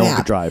could read a map. No one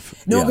could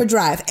drive. No one could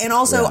drive. And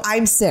also,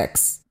 I'm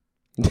 6.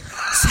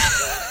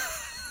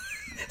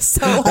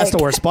 So that's the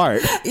worst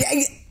part.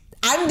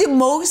 I'm the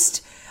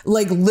most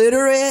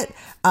literate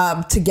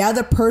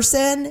together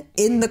person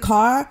in the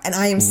car, and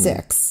I am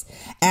 6,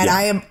 and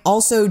I am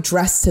also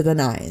dressed to the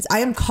nines. I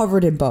am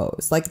covered in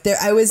bows. Like there,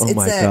 I was. Oh it's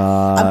my a.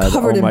 God. I'm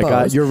covered in bows. Oh my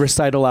God! Your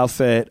recital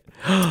outfit.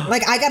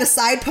 Like I got a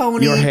side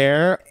pony. Your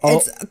hair.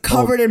 It's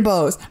covered in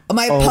bows.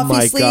 My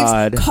puffy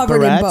sleeves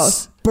covered in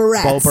bows.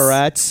 Barrettes. Bow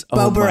barrettes.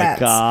 Bow barrettes. My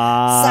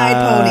God.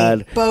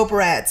 Side pony. Bow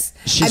barrettes.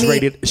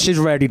 She's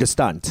ready to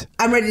stunt.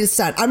 I'm ready to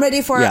stunt. I'm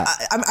ready for.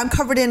 I'm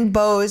covered in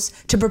bows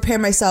to prepare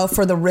myself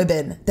for the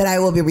ribbon that I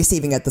will be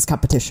receiving at this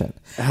competition.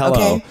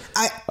 Hello.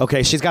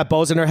 Okay. She's got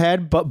bows in her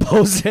head, but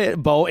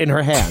bow in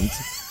her hand.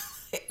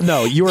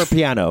 No, you were a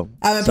piano.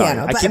 I'm a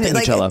piano. I keep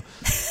thinking cello.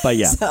 But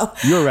yeah, so,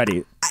 you're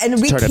ready.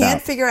 And we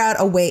can't figure out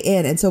a way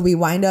in. And so we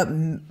wind up,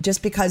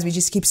 just because we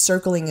just keep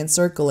circling and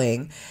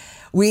circling,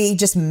 we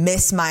just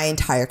miss my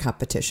entire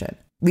competition.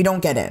 We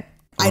don't get in.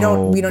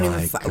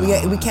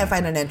 We can't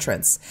find an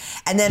entrance.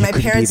 And then my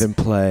parents even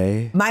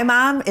play. My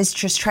mom is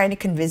just trying to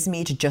convince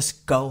me to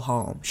just go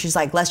home. She's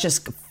like, let's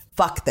just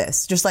fuck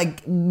this. Just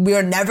like,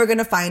 we're never going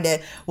to find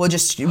it. Let's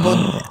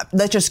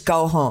just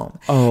go home.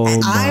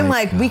 And I'm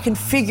like, God. We can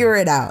figure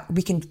it out.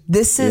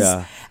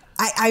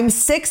 I'm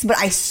 6, but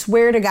I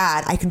swear to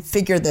God, I can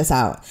figure this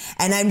out.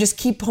 And I'm just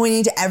keep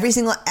pointing to every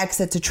single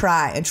exit to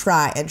try and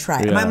try and try.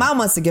 Yeah. And my mom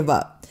wants to give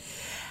up.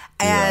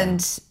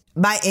 And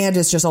my aunt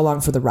is just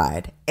along for the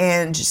ride.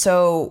 And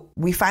so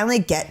we finally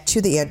get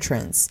to the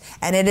entrance,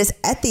 and it is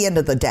at the end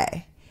of the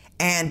day.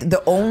 And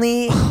the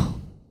only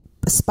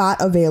spot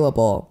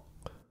available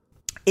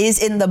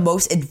is in the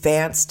most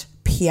advanced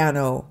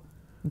piano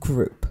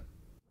group.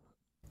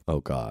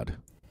 Oh, God.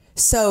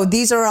 So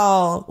these are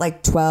all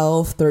like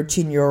 12,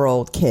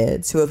 13-year-old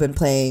kids who have been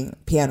playing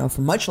piano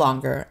for much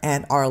longer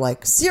and are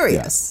like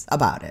serious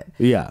about it.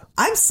 Yeah.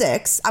 I'm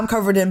 6. I'm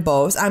covered in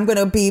bows. I'm going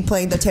to be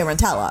playing the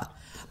tarantella.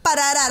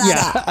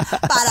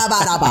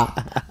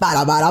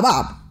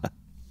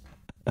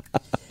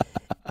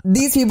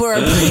 These people are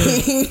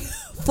playing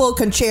full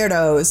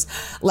concertos,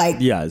 like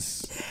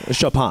yes,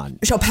 Chopin.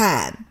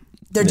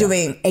 They're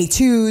doing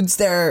etudes.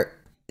 They're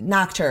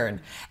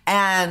nocturne,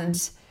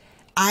 and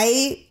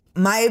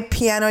my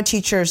piano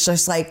teacher is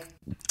just like,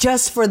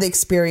 just for the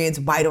experience,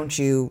 why don't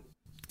you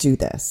do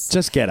this?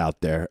 Just get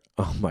out there.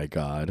 Oh my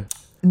God.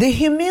 The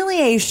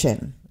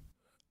humiliation.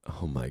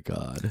 Oh my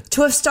God.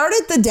 To have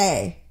started the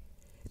day.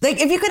 Like,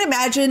 if you could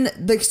imagine,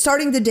 like,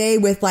 starting the day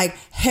with, like,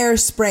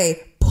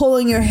 hairspray,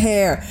 pulling your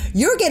hair.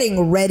 You're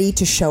getting ready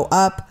to show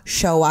up,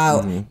 show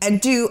out, and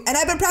do... And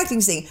I've been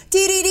practicing.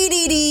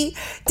 Dee-dee-dee-dee-dee.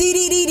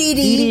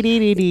 Dee-dee-dee-dee-dee.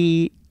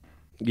 Dee-dee-dee-dee.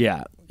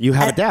 Yeah. You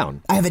have it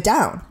down. I have it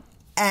down.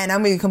 And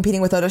I'm going to be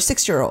competing with other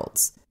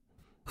 6-year-olds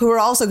who are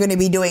also going to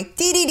be doing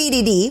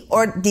dee-dee-dee-dee-dee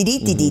or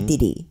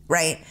dee-dee-dee-dee-dee-dee,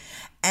 right?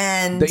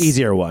 And... The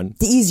easier one.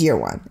 The easier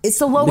one. It's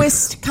the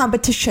lowest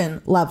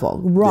competition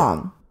level.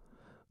 Wrong. Yeah.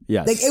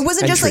 Yes. Like, it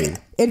wasn't just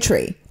like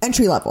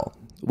entry level.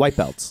 White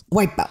belts.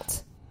 White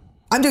belt.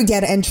 I'm doing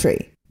data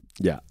entry.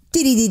 Yeah.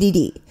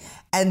 D.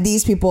 And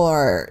these people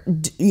are,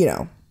 you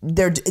know,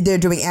 they're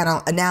doing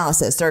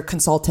analysis. They're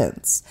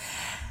consultants.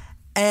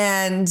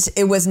 And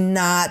it was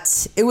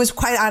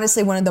quite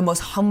honestly one of the most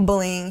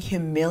humbling,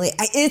 humiliating.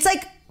 It's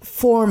like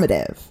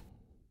formative.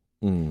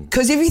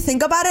 Because if you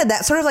think about it,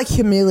 that sort of like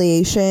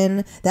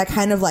humiliation, that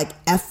kind of like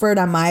effort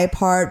on my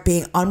part,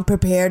 being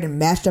unprepared and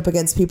matched up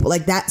against people,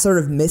 like that sort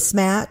of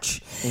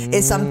mismatch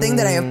is something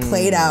that I have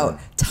played out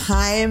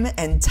time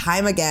and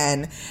time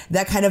again.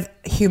 That kind of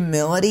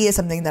humility is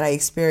something that I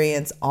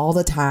experience all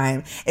the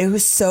time. It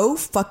was so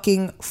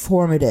fucking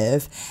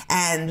formative.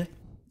 And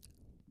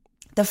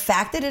the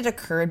fact that it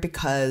occurred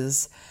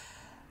because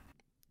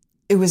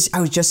I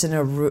was just in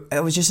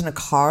a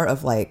car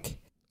of like,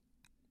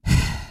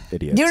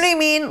 idiots. Do you know what I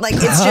mean? Like,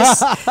 it's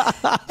just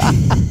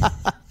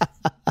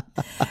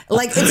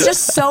like, it's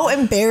just so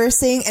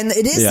embarrassing. And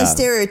it is the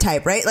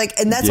stereotype, right? Like,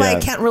 and that's why I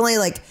can't really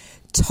like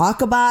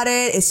talk about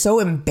it. It's so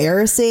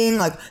embarrassing,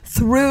 like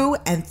through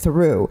and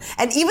through.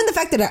 And even the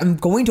fact that I'm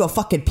going to a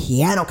fucking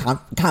piano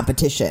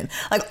competition,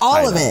 like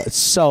all of it. It's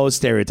so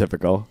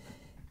stereotypical.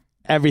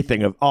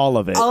 Everything of all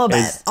of it. All of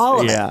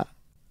it.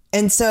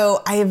 And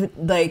so I have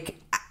like,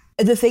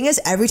 the thing is,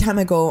 every time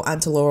I go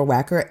onto Lower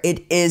Wacker,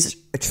 it is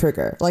a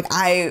trigger. Like,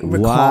 I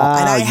recall.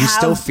 Wow, and you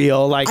still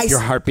feel like your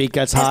heartbeat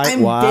gets high?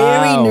 I'm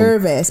very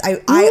nervous. I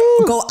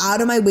go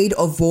out of my way to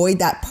avoid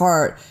that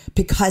part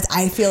because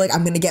I feel like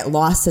I'm going to get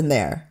lost in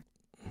there.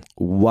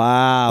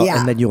 Wow. Yeah.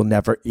 And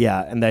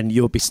then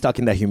you'll be stuck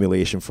in that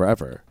humiliation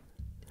forever.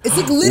 It's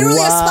like literally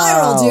a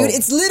spiral, dude.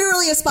 It's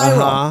literally a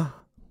spiral. Uh-huh.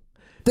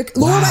 The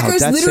Lower Wacker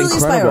is literally a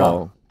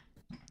spiral.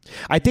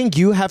 I think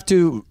you have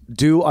to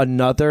do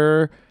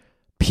another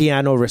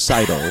piano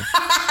recital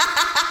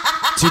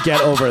to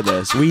get over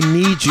this. We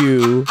need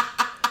you.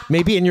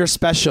 Maybe in your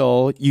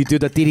special, you do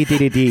the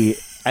dee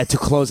and to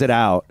close it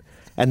out,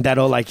 and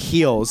that'll like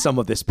heal some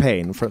of this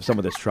pain from some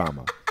of this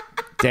trauma.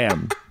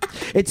 Damn,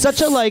 it's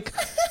such a like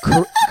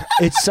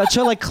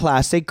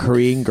classic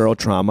Korean girl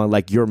trauma.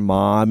 Like your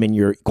mom and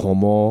your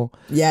komo,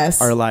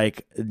 are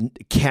like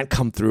can't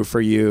come through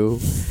for you.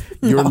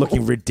 You're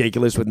looking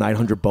ridiculous with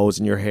 900 bows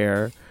in your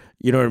hair.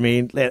 You know what I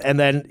mean? And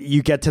then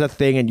you get to the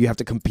thing and you have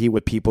to compete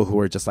with people who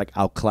are just like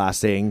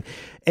outclassing.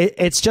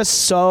 It's just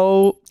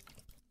so...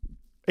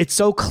 It's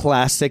so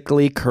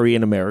classically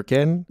Korean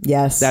American.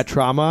 Yes. That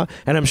trauma.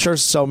 And I'm sure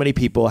so many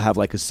people have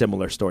like a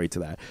similar story to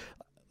that.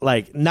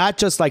 Like, not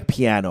just like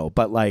piano,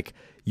 but like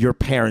your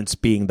parents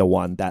being the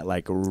one that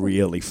like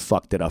really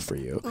fucked it up for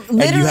you.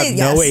 Literally, and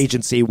you have no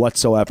agency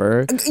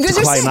whatsoever to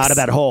climb out of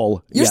that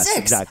hole. You're 6.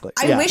 Exactly.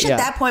 I wish at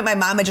that point my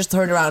mom had just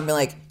turned around and been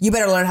like, you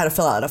better learn how to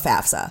fill out a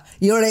FAFSA.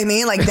 You know what I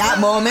mean? Like that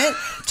moment,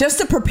 just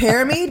to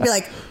prepare me to be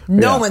like,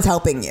 no one's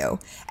helping you.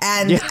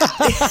 And like,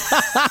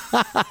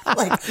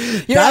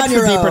 you're that's on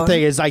your the deeper own.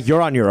 thing is like,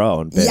 you're on your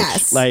own, bitch.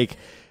 Yes. Like,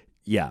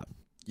 yeah.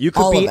 You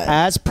could All be of it.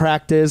 as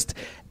practiced,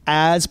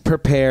 as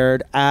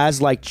prepared,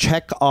 as like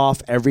check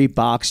off every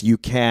box you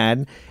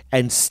can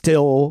and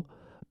still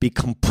be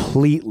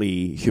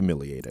completely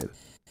humiliated.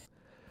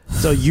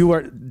 So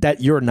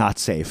you're not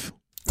safe.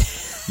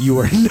 You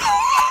are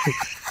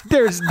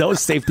there's no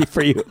safety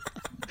for you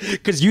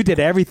because you did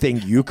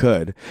everything you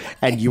could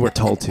and you were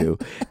told to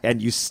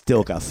and you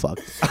still got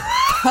fucked.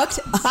 Fucked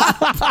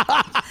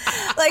up.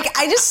 Like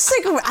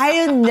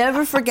I'll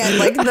never forget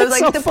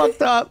the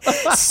fucked up.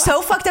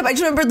 So fucked up. I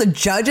just remember the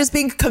judges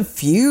being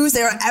confused.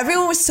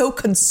 Everyone was so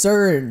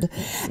concerned,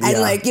 and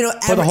like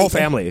for the whole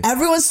family.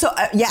 Everyone's so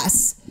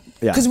yes,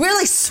 because we're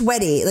like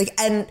sweaty, like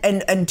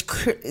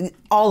and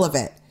all of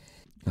it.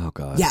 Oh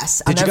God.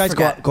 Yes. Did you guys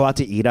go out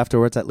to eat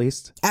afterwards at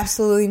least?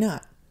 Absolutely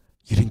not.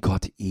 You didn't go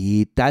out to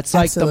eat. That's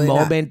like Absolutely the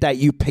moment that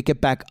you pick it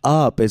back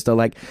up is the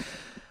like,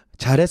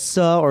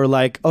 잘했어, or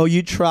like, oh,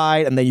 you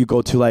tried, and then you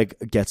go to like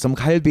get some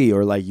kalbi,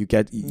 or like you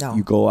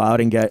go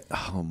out and get,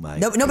 oh my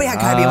Nobody God. had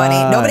kalbi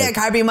money. Nobody had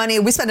kalbi money.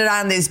 We spent it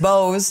on these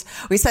bows.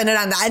 We spent it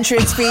on the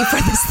entrance fee for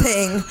this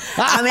thing.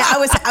 I mean, I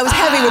was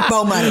heavy with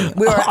bow money.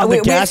 We were on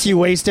the gas you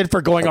wasted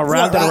for going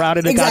around and around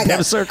in a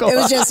goddamn circle. It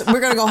was just, we're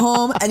going to go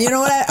home. And you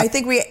know what? I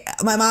think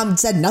my mom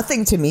said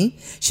nothing to me.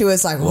 She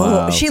was like, whoa.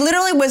 Wow. She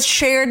literally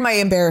shared my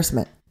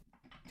embarrassment.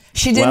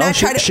 She did not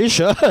try to. She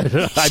should.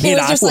 I mean,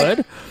 I would.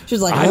 Like, she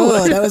was like,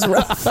 oh, that was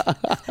rough.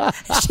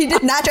 She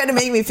did not try to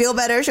make me feel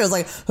better. She was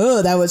like,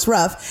 oh, that was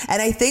rough.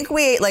 And I think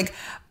we ate like,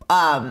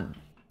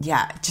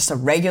 just a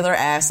regular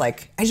ass.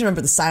 Like, I just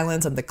remember the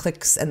silence and the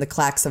clicks and the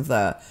clacks of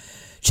the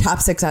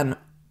chopsticks on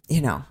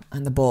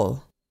the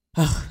bowl.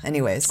 Oh,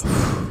 anyways.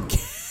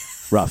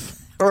 Rough.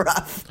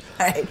 Rough.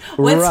 All right.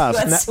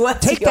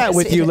 What's take that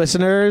with you,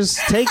 listeners.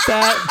 Take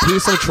that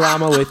piece of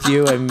trauma with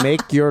you and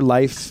make your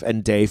life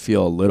and day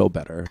feel a little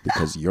better,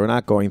 because you're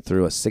not going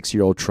through a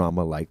 6-year-old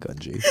trauma like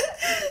Gunji.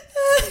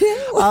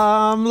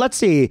 Let's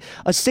see.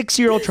 A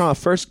 6-year-old trauma,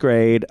 first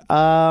grade.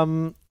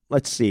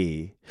 Let's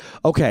see.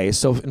 Okay,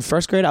 so in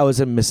first grade, I was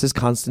in Mrs.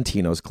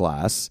 Constantino's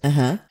class.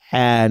 Uh-huh.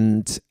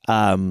 And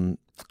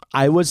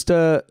I was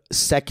the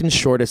second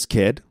shortest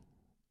kid.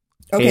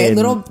 Okay,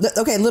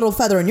 little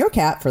feather in your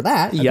cap for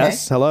that. Okay.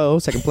 Yes, hello,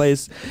 second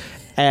place.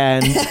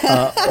 And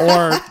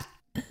or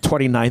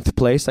 29th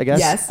place, I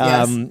guess. Yes.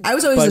 I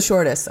was always the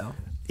shortest, though.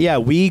 Yeah,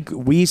 we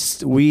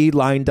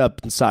lined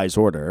up in size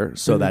order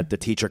so that the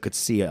teacher could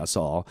see us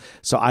all.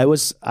 So I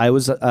was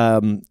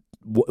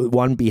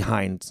one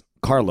behind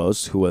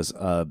Carlos, who was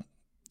a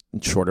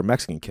shorter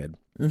Mexican kid.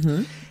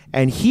 Mm-hmm.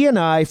 And he and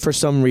I, for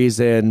some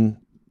reason,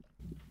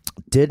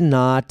 did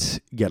not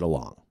get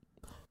along.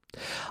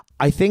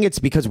 I think it's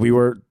because we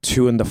were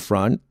two in the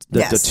front,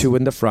 the two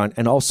in the front,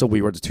 and also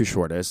we were the two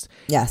shortest.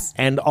 Yes.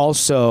 And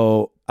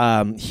also,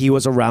 he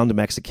was around the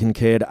Mexican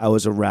kid. I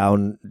was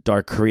around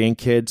dark Korean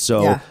kid.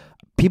 So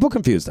people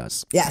confused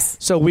us. Yes.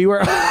 So we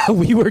were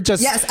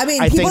just, yes. I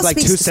mean, I think like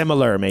too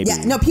similar maybe.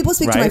 Yeah. No, people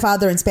speak to my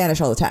father in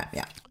Spanish all the time.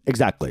 Yeah.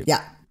 Exactly.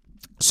 Yeah.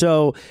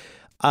 So,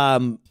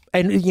 and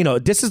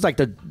this is like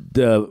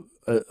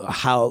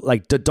how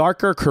like the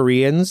darker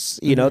Koreans,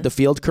 the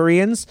field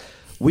Koreans,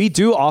 we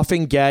do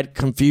often get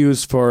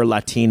confused for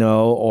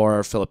Latino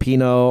or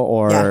Filipino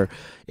or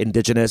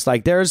indigenous.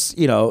 Like there's,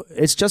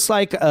 it's just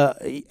like,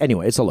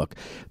 anyway, it's a look.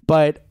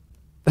 But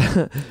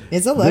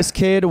it's a look. This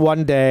kid,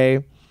 one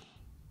day,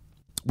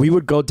 we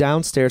would go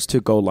downstairs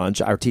to go lunch.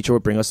 Our teacher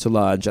would bring us to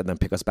lunch and then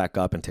pick us back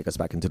up and take us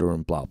back into the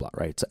room, blah, blah,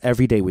 right? So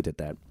every day we did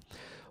that.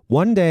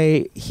 One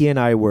day, he and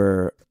I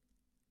were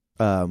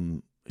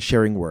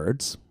sharing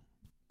words.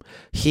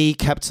 He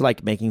kept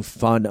like making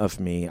fun of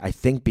me, I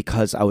think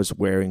because I was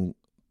wearing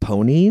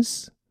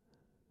ponies.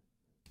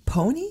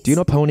 Ponies? Do you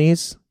know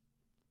ponies?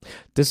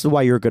 This is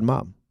why you're a good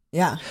mom.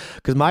 Yeah.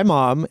 Because my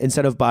mom,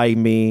 instead of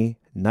buying me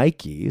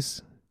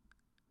Nikes,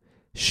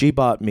 she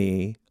bought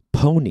me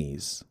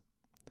ponies.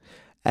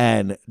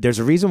 And there's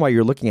a reason why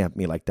you're looking at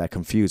me like that,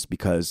 confused,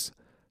 because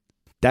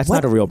that's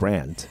not a real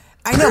brand.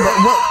 I know,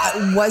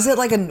 but was it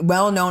like a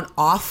well-known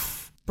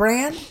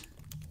off-brand?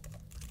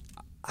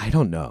 I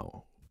don't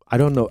know.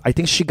 I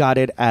think she got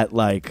it at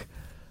like...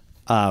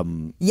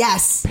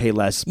 yes.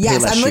 Payless.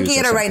 Yes, Payless I'm looking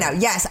at it something. right now.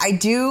 Yes, I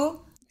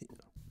do.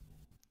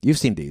 You've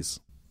seen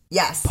these.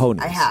 Yes.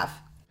 Ponies. I have.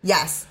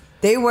 Yes.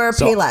 They were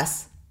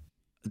Payless.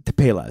 The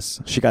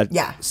Payless. She got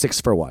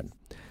 6 for 1.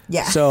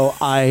 Yeah. So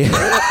I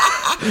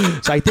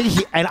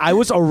think I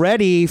was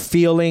already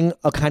feeling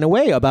a kind of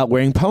way about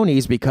wearing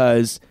ponies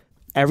because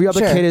every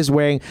other kid is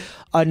wearing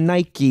a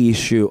Nike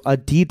shoe,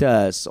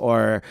 Adidas,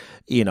 or,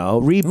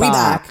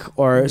 Reebok.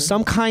 Or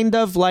some kind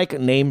of like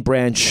name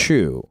brand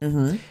shoe.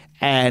 Mm-hmm.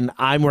 And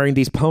I'm wearing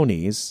these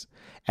ponies,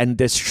 and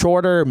this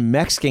shorter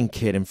Mexican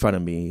kid in front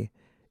of me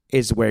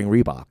is wearing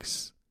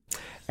Reeboks.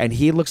 And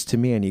he looks to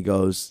me and he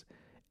goes,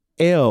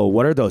 ew,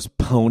 what are those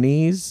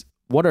ponies?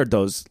 What are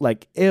those?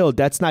 Like, ew,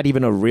 that's not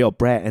even a real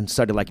brand. And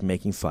started like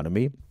making fun of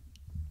me.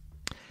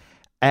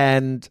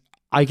 And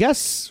I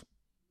guess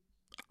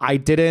I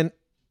don't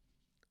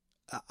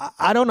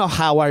know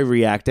how I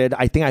reacted.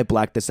 I think I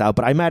blacked this out,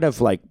 but I might have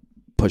like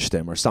pushed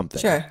him or something.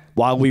 Sure.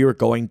 While we were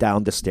going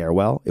down the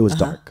stairwell, it was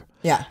dark.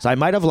 Yeah. So I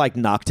might have like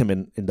knocked him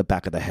in the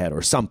back of the head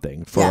or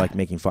something for like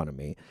making fun of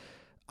me.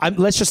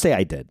 Let's just say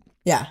I did.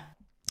 Yeah.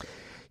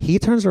 He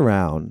turns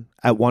around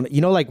at one,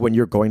 like when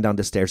you're going down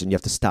the stairs and you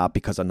have to stop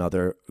because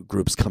another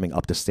group's coming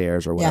up the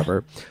stairs or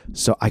whatever. Yeah.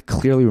 So I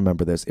clearly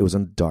remember this. It was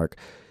in the dark.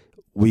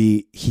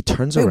 He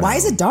turns around. Why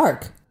is it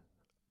dark?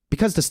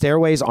 Because the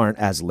stairways aren't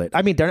as lit.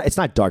 I mean, it's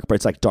not dark, but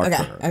it's like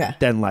darker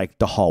than like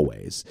the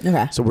hallways.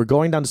 Okay. So we're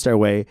going down the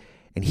stairway.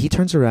 And he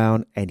turns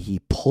around and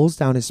he pulls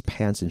down his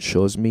pants and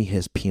shows me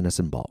his penis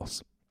and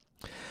balls.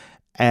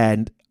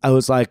 And I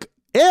was like,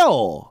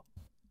 ew.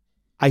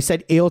 I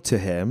said ew to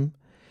him.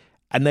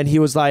 And then he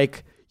was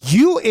like,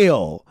 you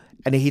ew.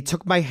 And he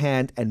took my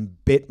hand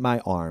and bit my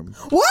arm.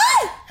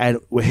 What? And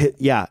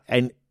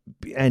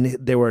and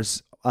there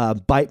was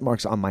bite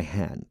marks on my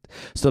hand.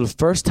 So the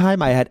first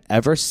time I had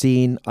ever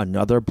seen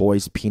another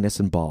boy's penis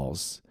and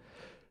balls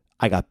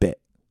I got bit.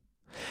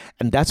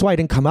 And that's why I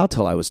didn't come out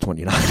till I was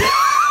 29.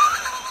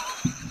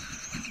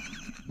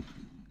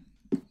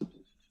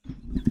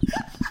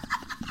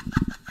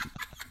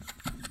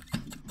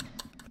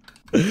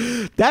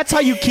 That's how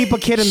you keep a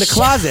kid in the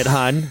closet,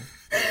 hun.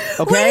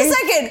 Okay? Wait a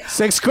second.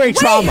 6th grade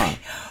trauma.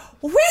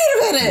 Wait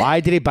a minute. Why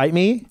did he bite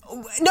me?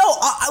 No,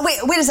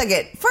 wait a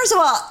second. First of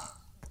all,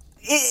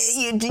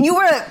 you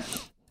were...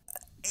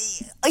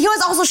 He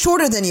was also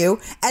shorter than you.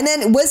 And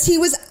then he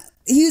was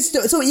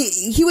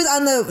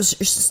on the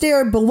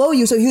stair below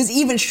you, so he was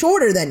even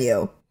shorter than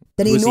you.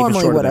 Than he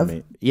normally would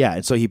have. Yeah,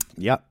 and so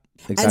exactly.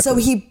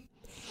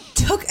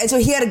 And so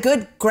he had a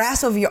good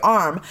grasp of your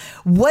arm.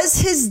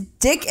 Was his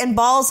dick and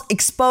balls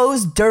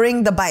exposed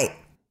during the bite?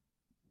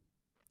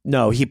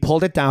 No, he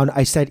pulled it down.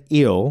 I said,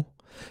 ew.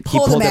 He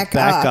pulled it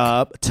back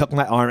up, took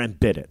my arm and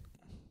bit it.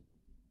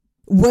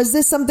 Was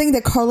this something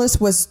that Carlos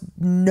was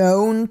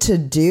known to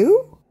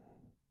do?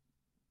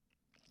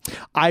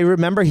 I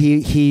remember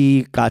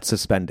he got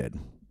suspended.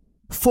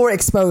 For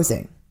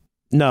exposing?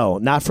 No,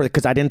 not for,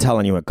 because I didn't tell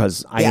anyone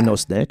because I ain't no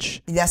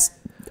snitch. Yes,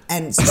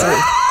 and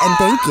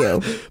thank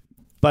you.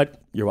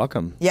 But you're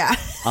welcome. Yeah.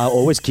 I'll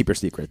always keep your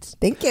secrets.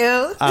 Thank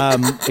you.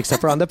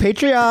 Except for on the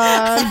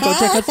Patreon. Go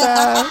check us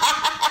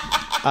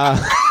out.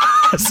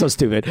 So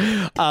stupid.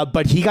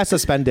 But he got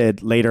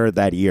suspended later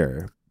that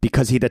year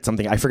because he did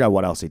something. I forgot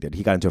what else he did.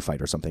 He got into a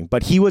fight or something.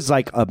 But he was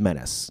like a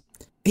menace.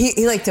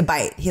 He liked to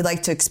bite. He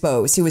liked to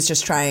expose. He was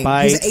just trying.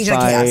 Bite, he was Agent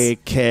Chaos.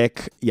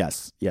 Kick.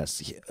 Yes.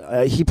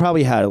 He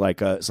probably had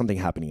like something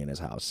happening in his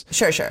house.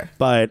 Sure.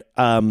 But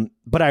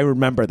I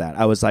remember that.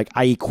 I was like,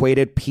 I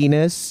equated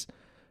penis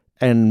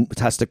and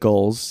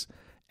testicles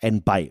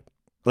and bite,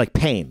 like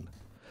pain.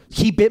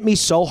 He bit me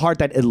so hard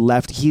that it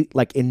left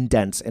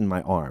indents in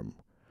my arm.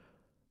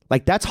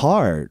 Like, that's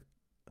hard.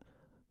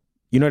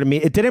 You know what I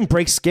mean? It didn't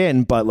break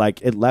skin, but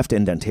like it left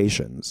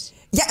indentations.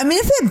 Yeah, I mean,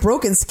 if it had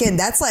broken skin,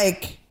 that's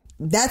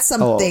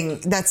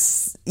something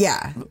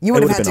you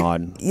would have had been to.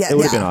 On. Yeah, it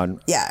would have been on.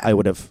 Yeah, I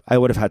would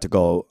have had to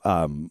go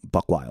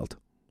buck wild.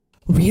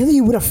 Really,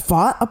 you would have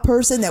fought a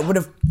person that would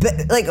have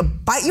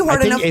bite you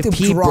hard enough to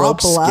draw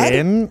blood.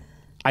 Skin,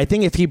 I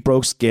think if he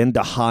broke skin,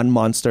 the Han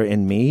monster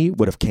in me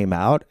would have came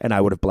out, and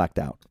I would have blacked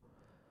out.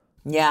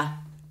 Yeah,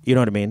 you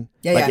know what I mean.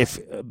 Yeah,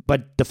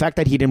 But the fact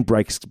that he didn't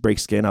break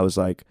skin, I was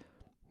like,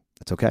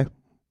 it's okay.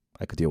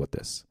 I could deal with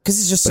this because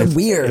it's just so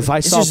weird. If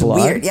I saw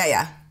blood, weird.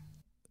 Yeah.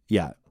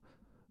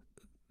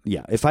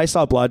 If I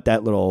saw blood,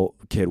 that little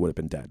kid would have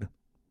been dead.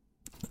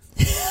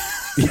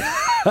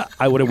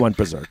 I would have went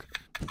berserk.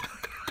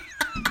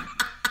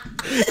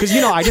 Because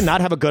I did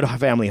not have a good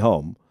family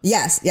home.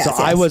 Yes. So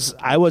I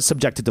was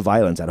subjected to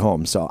violence at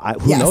home. So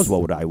who knows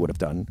what I would have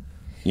done?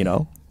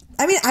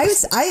 I mean,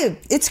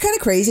 it's kind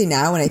of crazy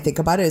now when I think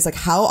about it. It's like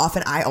how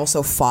often I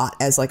also fought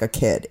as like a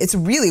kid. It's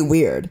really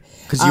weird.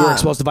 Because you were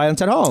exposed to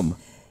violence at home.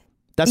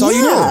 That's all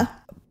you knew.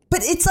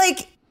 But it's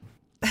like,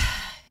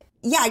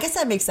 yeah, I guess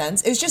that makes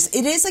sense. It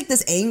is like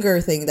this anger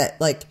thing that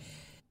like,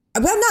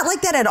 but I'm not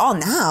like that at all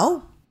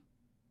now.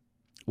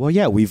 Well,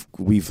 yeah, we've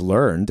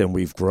learned and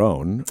we've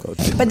grown.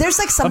 But there's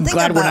like something I'm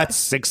glad we're not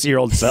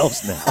 6-year-old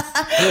selves now.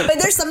 But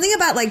there's something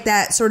about like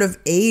that sort of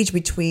age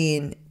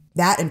between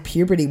that and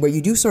puberty where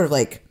you do sort of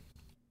like,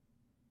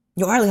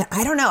 you are like,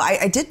 I don't know.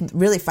 I did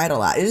really fight a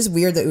lot. It is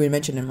weird that we would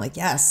mention him. Like,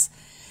 yes.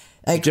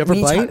 Like, did you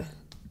ever bite?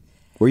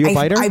 Were you a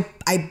biter?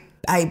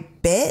 I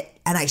bit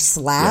and I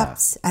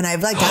slapped and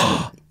I've like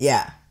gotten,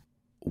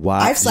 Wow.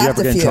 I've slapped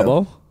did you ever get in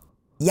trouble?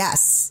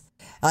 Yes.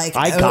 Like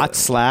I got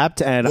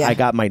slapped and I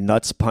got my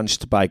nuts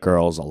punched by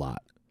girls a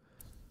lot.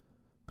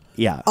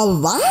 Yeah. A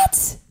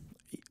lot?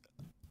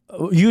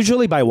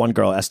 Usually by one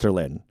girl, Esther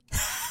Lynn.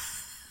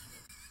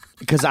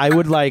 Because I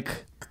would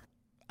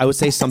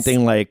say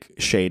something like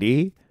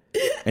shady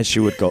and she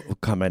would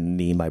come and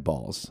knee my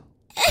balls.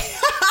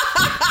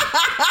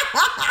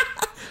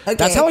 Okay.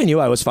 That's how I knew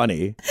I was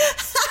funny.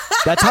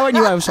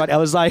 I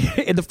was like,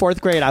 in the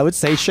 4th grade, I would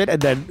say shit and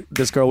then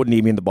this girl would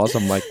knee me in the balls.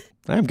 I'm like,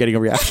 I'm getting a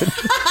reaction.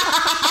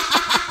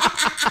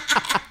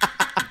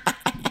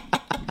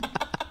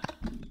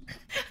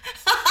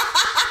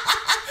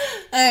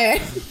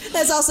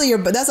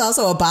 That's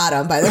also a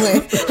bottom, by the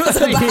way.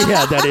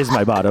 Yeah, that is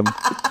my bottom.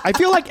 I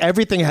feel like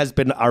everything has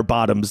been our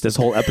bottoms this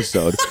whole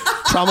episode.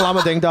 Trauma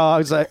Llama Ding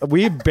Dogs.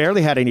 We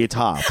barely had any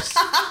tops.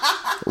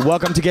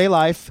 Welcome to gay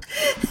life.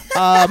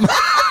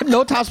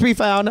 No tops to be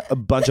found. A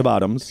bunch of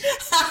bottoms.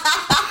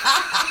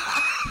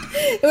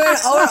 We're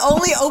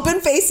only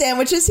open face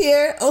sandwiches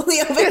here.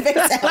 Only open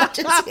face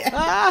sandwiches here.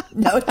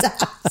 No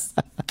tops.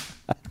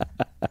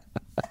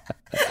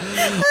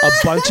 A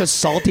bunch of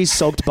salty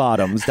soaked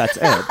bottoms. That's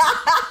it.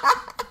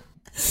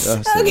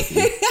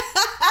 Okay.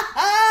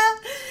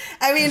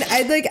 I mean,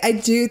 I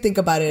do think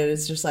about it.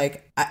 It's just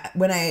like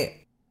when I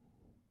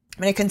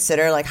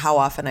consider like how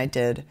often I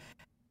did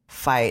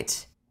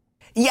fight.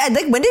 Yeah,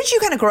 like when did you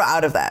kind of grow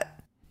out of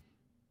that?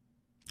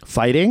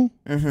 Fighting?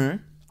 Mm-hmm.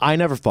 I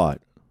never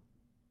fought.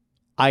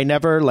 I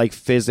never like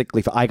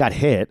physically. I got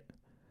hit.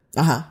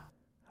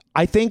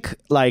 I think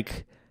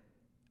like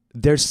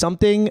there's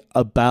something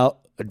about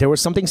there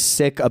was something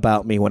sick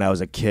about me when I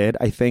was a kid,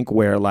 I think,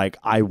 where like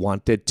I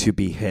wanted to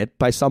be hit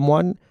by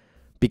someone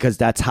because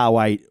that's how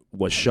I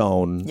was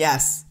shown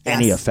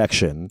any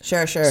affection.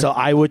 Sure. So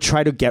I would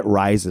try to get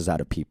rises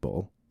out of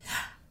people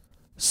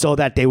so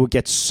that they would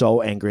get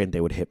so angry and they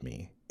would hit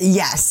me.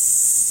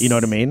 Yes. You know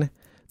what I mean?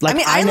 Like,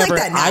 I never,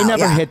 like that now. I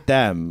never hit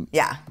them.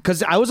 Yeah.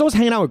 Because I was always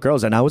hanging out with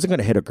girls and I wasn't going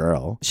to hit a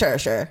girl. Sure.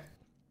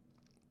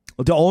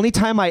 The only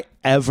time I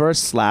ever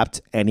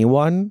slapped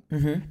anyone,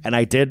 and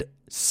I did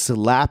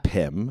slap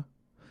him,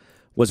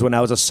 was when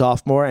I was a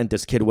sophomore and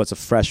this kid was a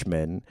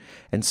freshman.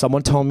 And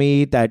someone told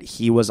me that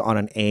he was on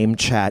an AIM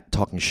chat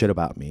talking shit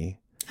about me.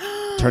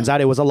 Turns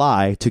out it was a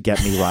lie to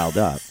get me riled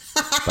up.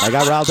 But I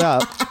got riled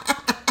up.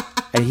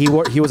 And he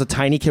was a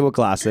tiny kid with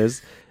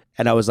glasses.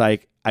 And I was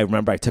like, I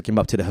remember I took him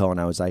up to the hill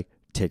and I was like,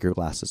 take your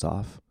glasses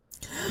off.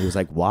 He was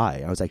like,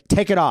 why? I was like,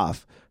 take it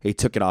off. He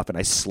took it off and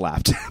I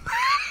slapped him.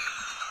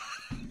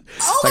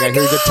 Oh like, my I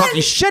heard you God.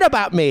 talking shit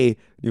about me.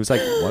 He was like,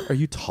 what are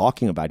you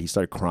talking about? He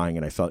started crying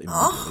and I felt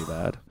immediately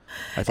bad.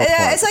 I felt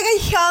horrible. It's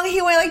like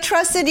he went like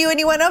trusted you and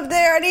he went up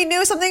there and he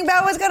knew something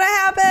bad was going to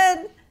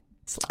happen.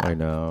 Slap. I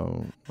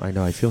know.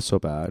 I feel so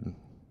bad.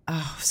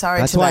 Oh,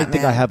 sorry. That's why I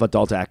think I have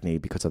adult acne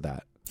because of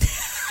that.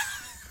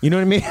 You know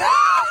what I mean?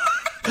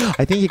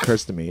 I think he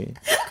cursed to me.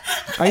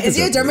 Is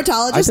he a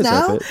dermatologist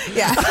now?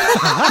 Yeah.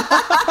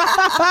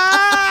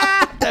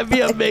 That'd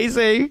be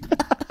amazing.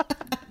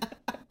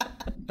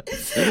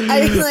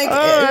 I mean, like,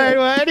 all right.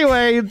 Well,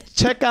 anyway,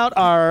 check out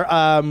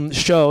our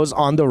shows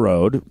on the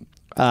road.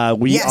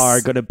 We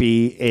are going to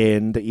be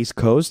in the East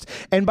Coast.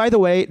 And by the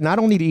way, not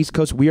only the East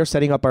Coast, we are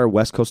setting up our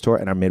West Coast tour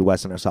and our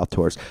Midwest and our South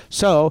tours.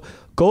 So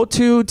go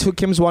to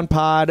Kim's One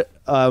Pod,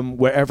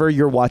 wherever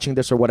you're watching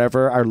this or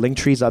whatever. Our link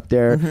tree's up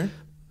there.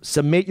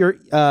 Submit your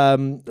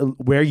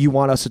where you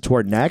want us to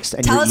tour next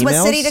and tell your us emails.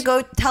 what city to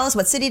go. Tell us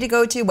what city to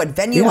go to, what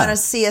venue you want to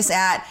see us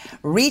at.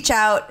 Reach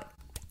out.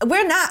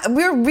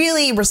 We're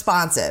really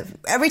responsive.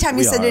 Every time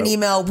you send an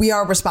email, we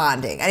are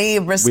responding. Any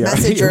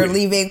message you're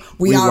leaving,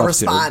 we are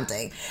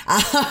responding.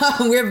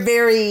 We're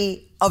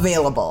very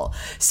available.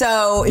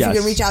 So if you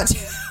can reach out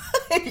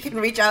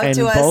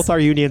to us. And both our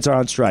unions are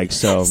on strike,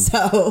 so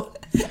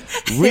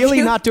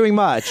really not doing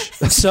much.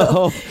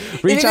 So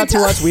reach out to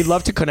us. We'd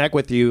love to connect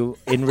with you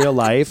in real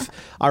life.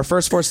 Our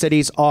first 4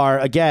 cities are,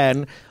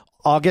 again,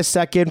 August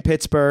 2nd,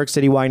 Pittsburgh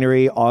City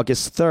Winery.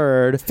 August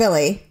 3rd,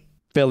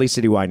 Philly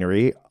City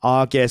Winery.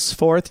 August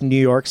 4th,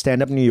 New York,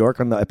 Stand Up New York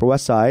on the Upper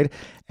West Side.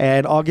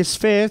 And August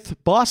 5th,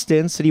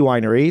 Boston City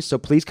Winery. So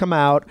please come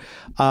out.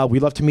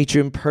 We'd love to meet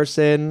you in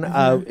person.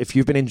 If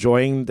you've been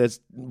enjoying this,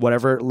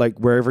 whatever, like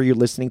wherever you're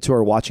listening to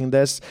or watching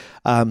this,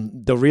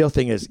 the real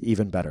thing is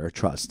even better,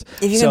 trust.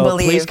 If you can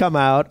believe. Please come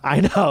out. I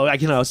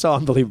know, so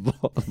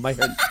unbelievable. My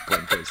head's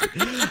going crazy.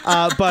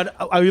 But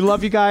we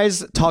love you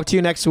guys. Talk to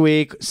you next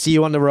week. See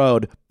you on the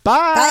road.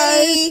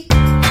 Bye. Bye.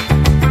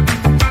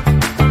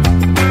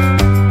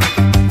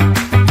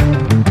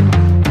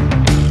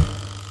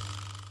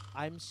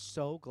 I'm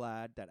so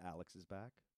glad that Alex is back.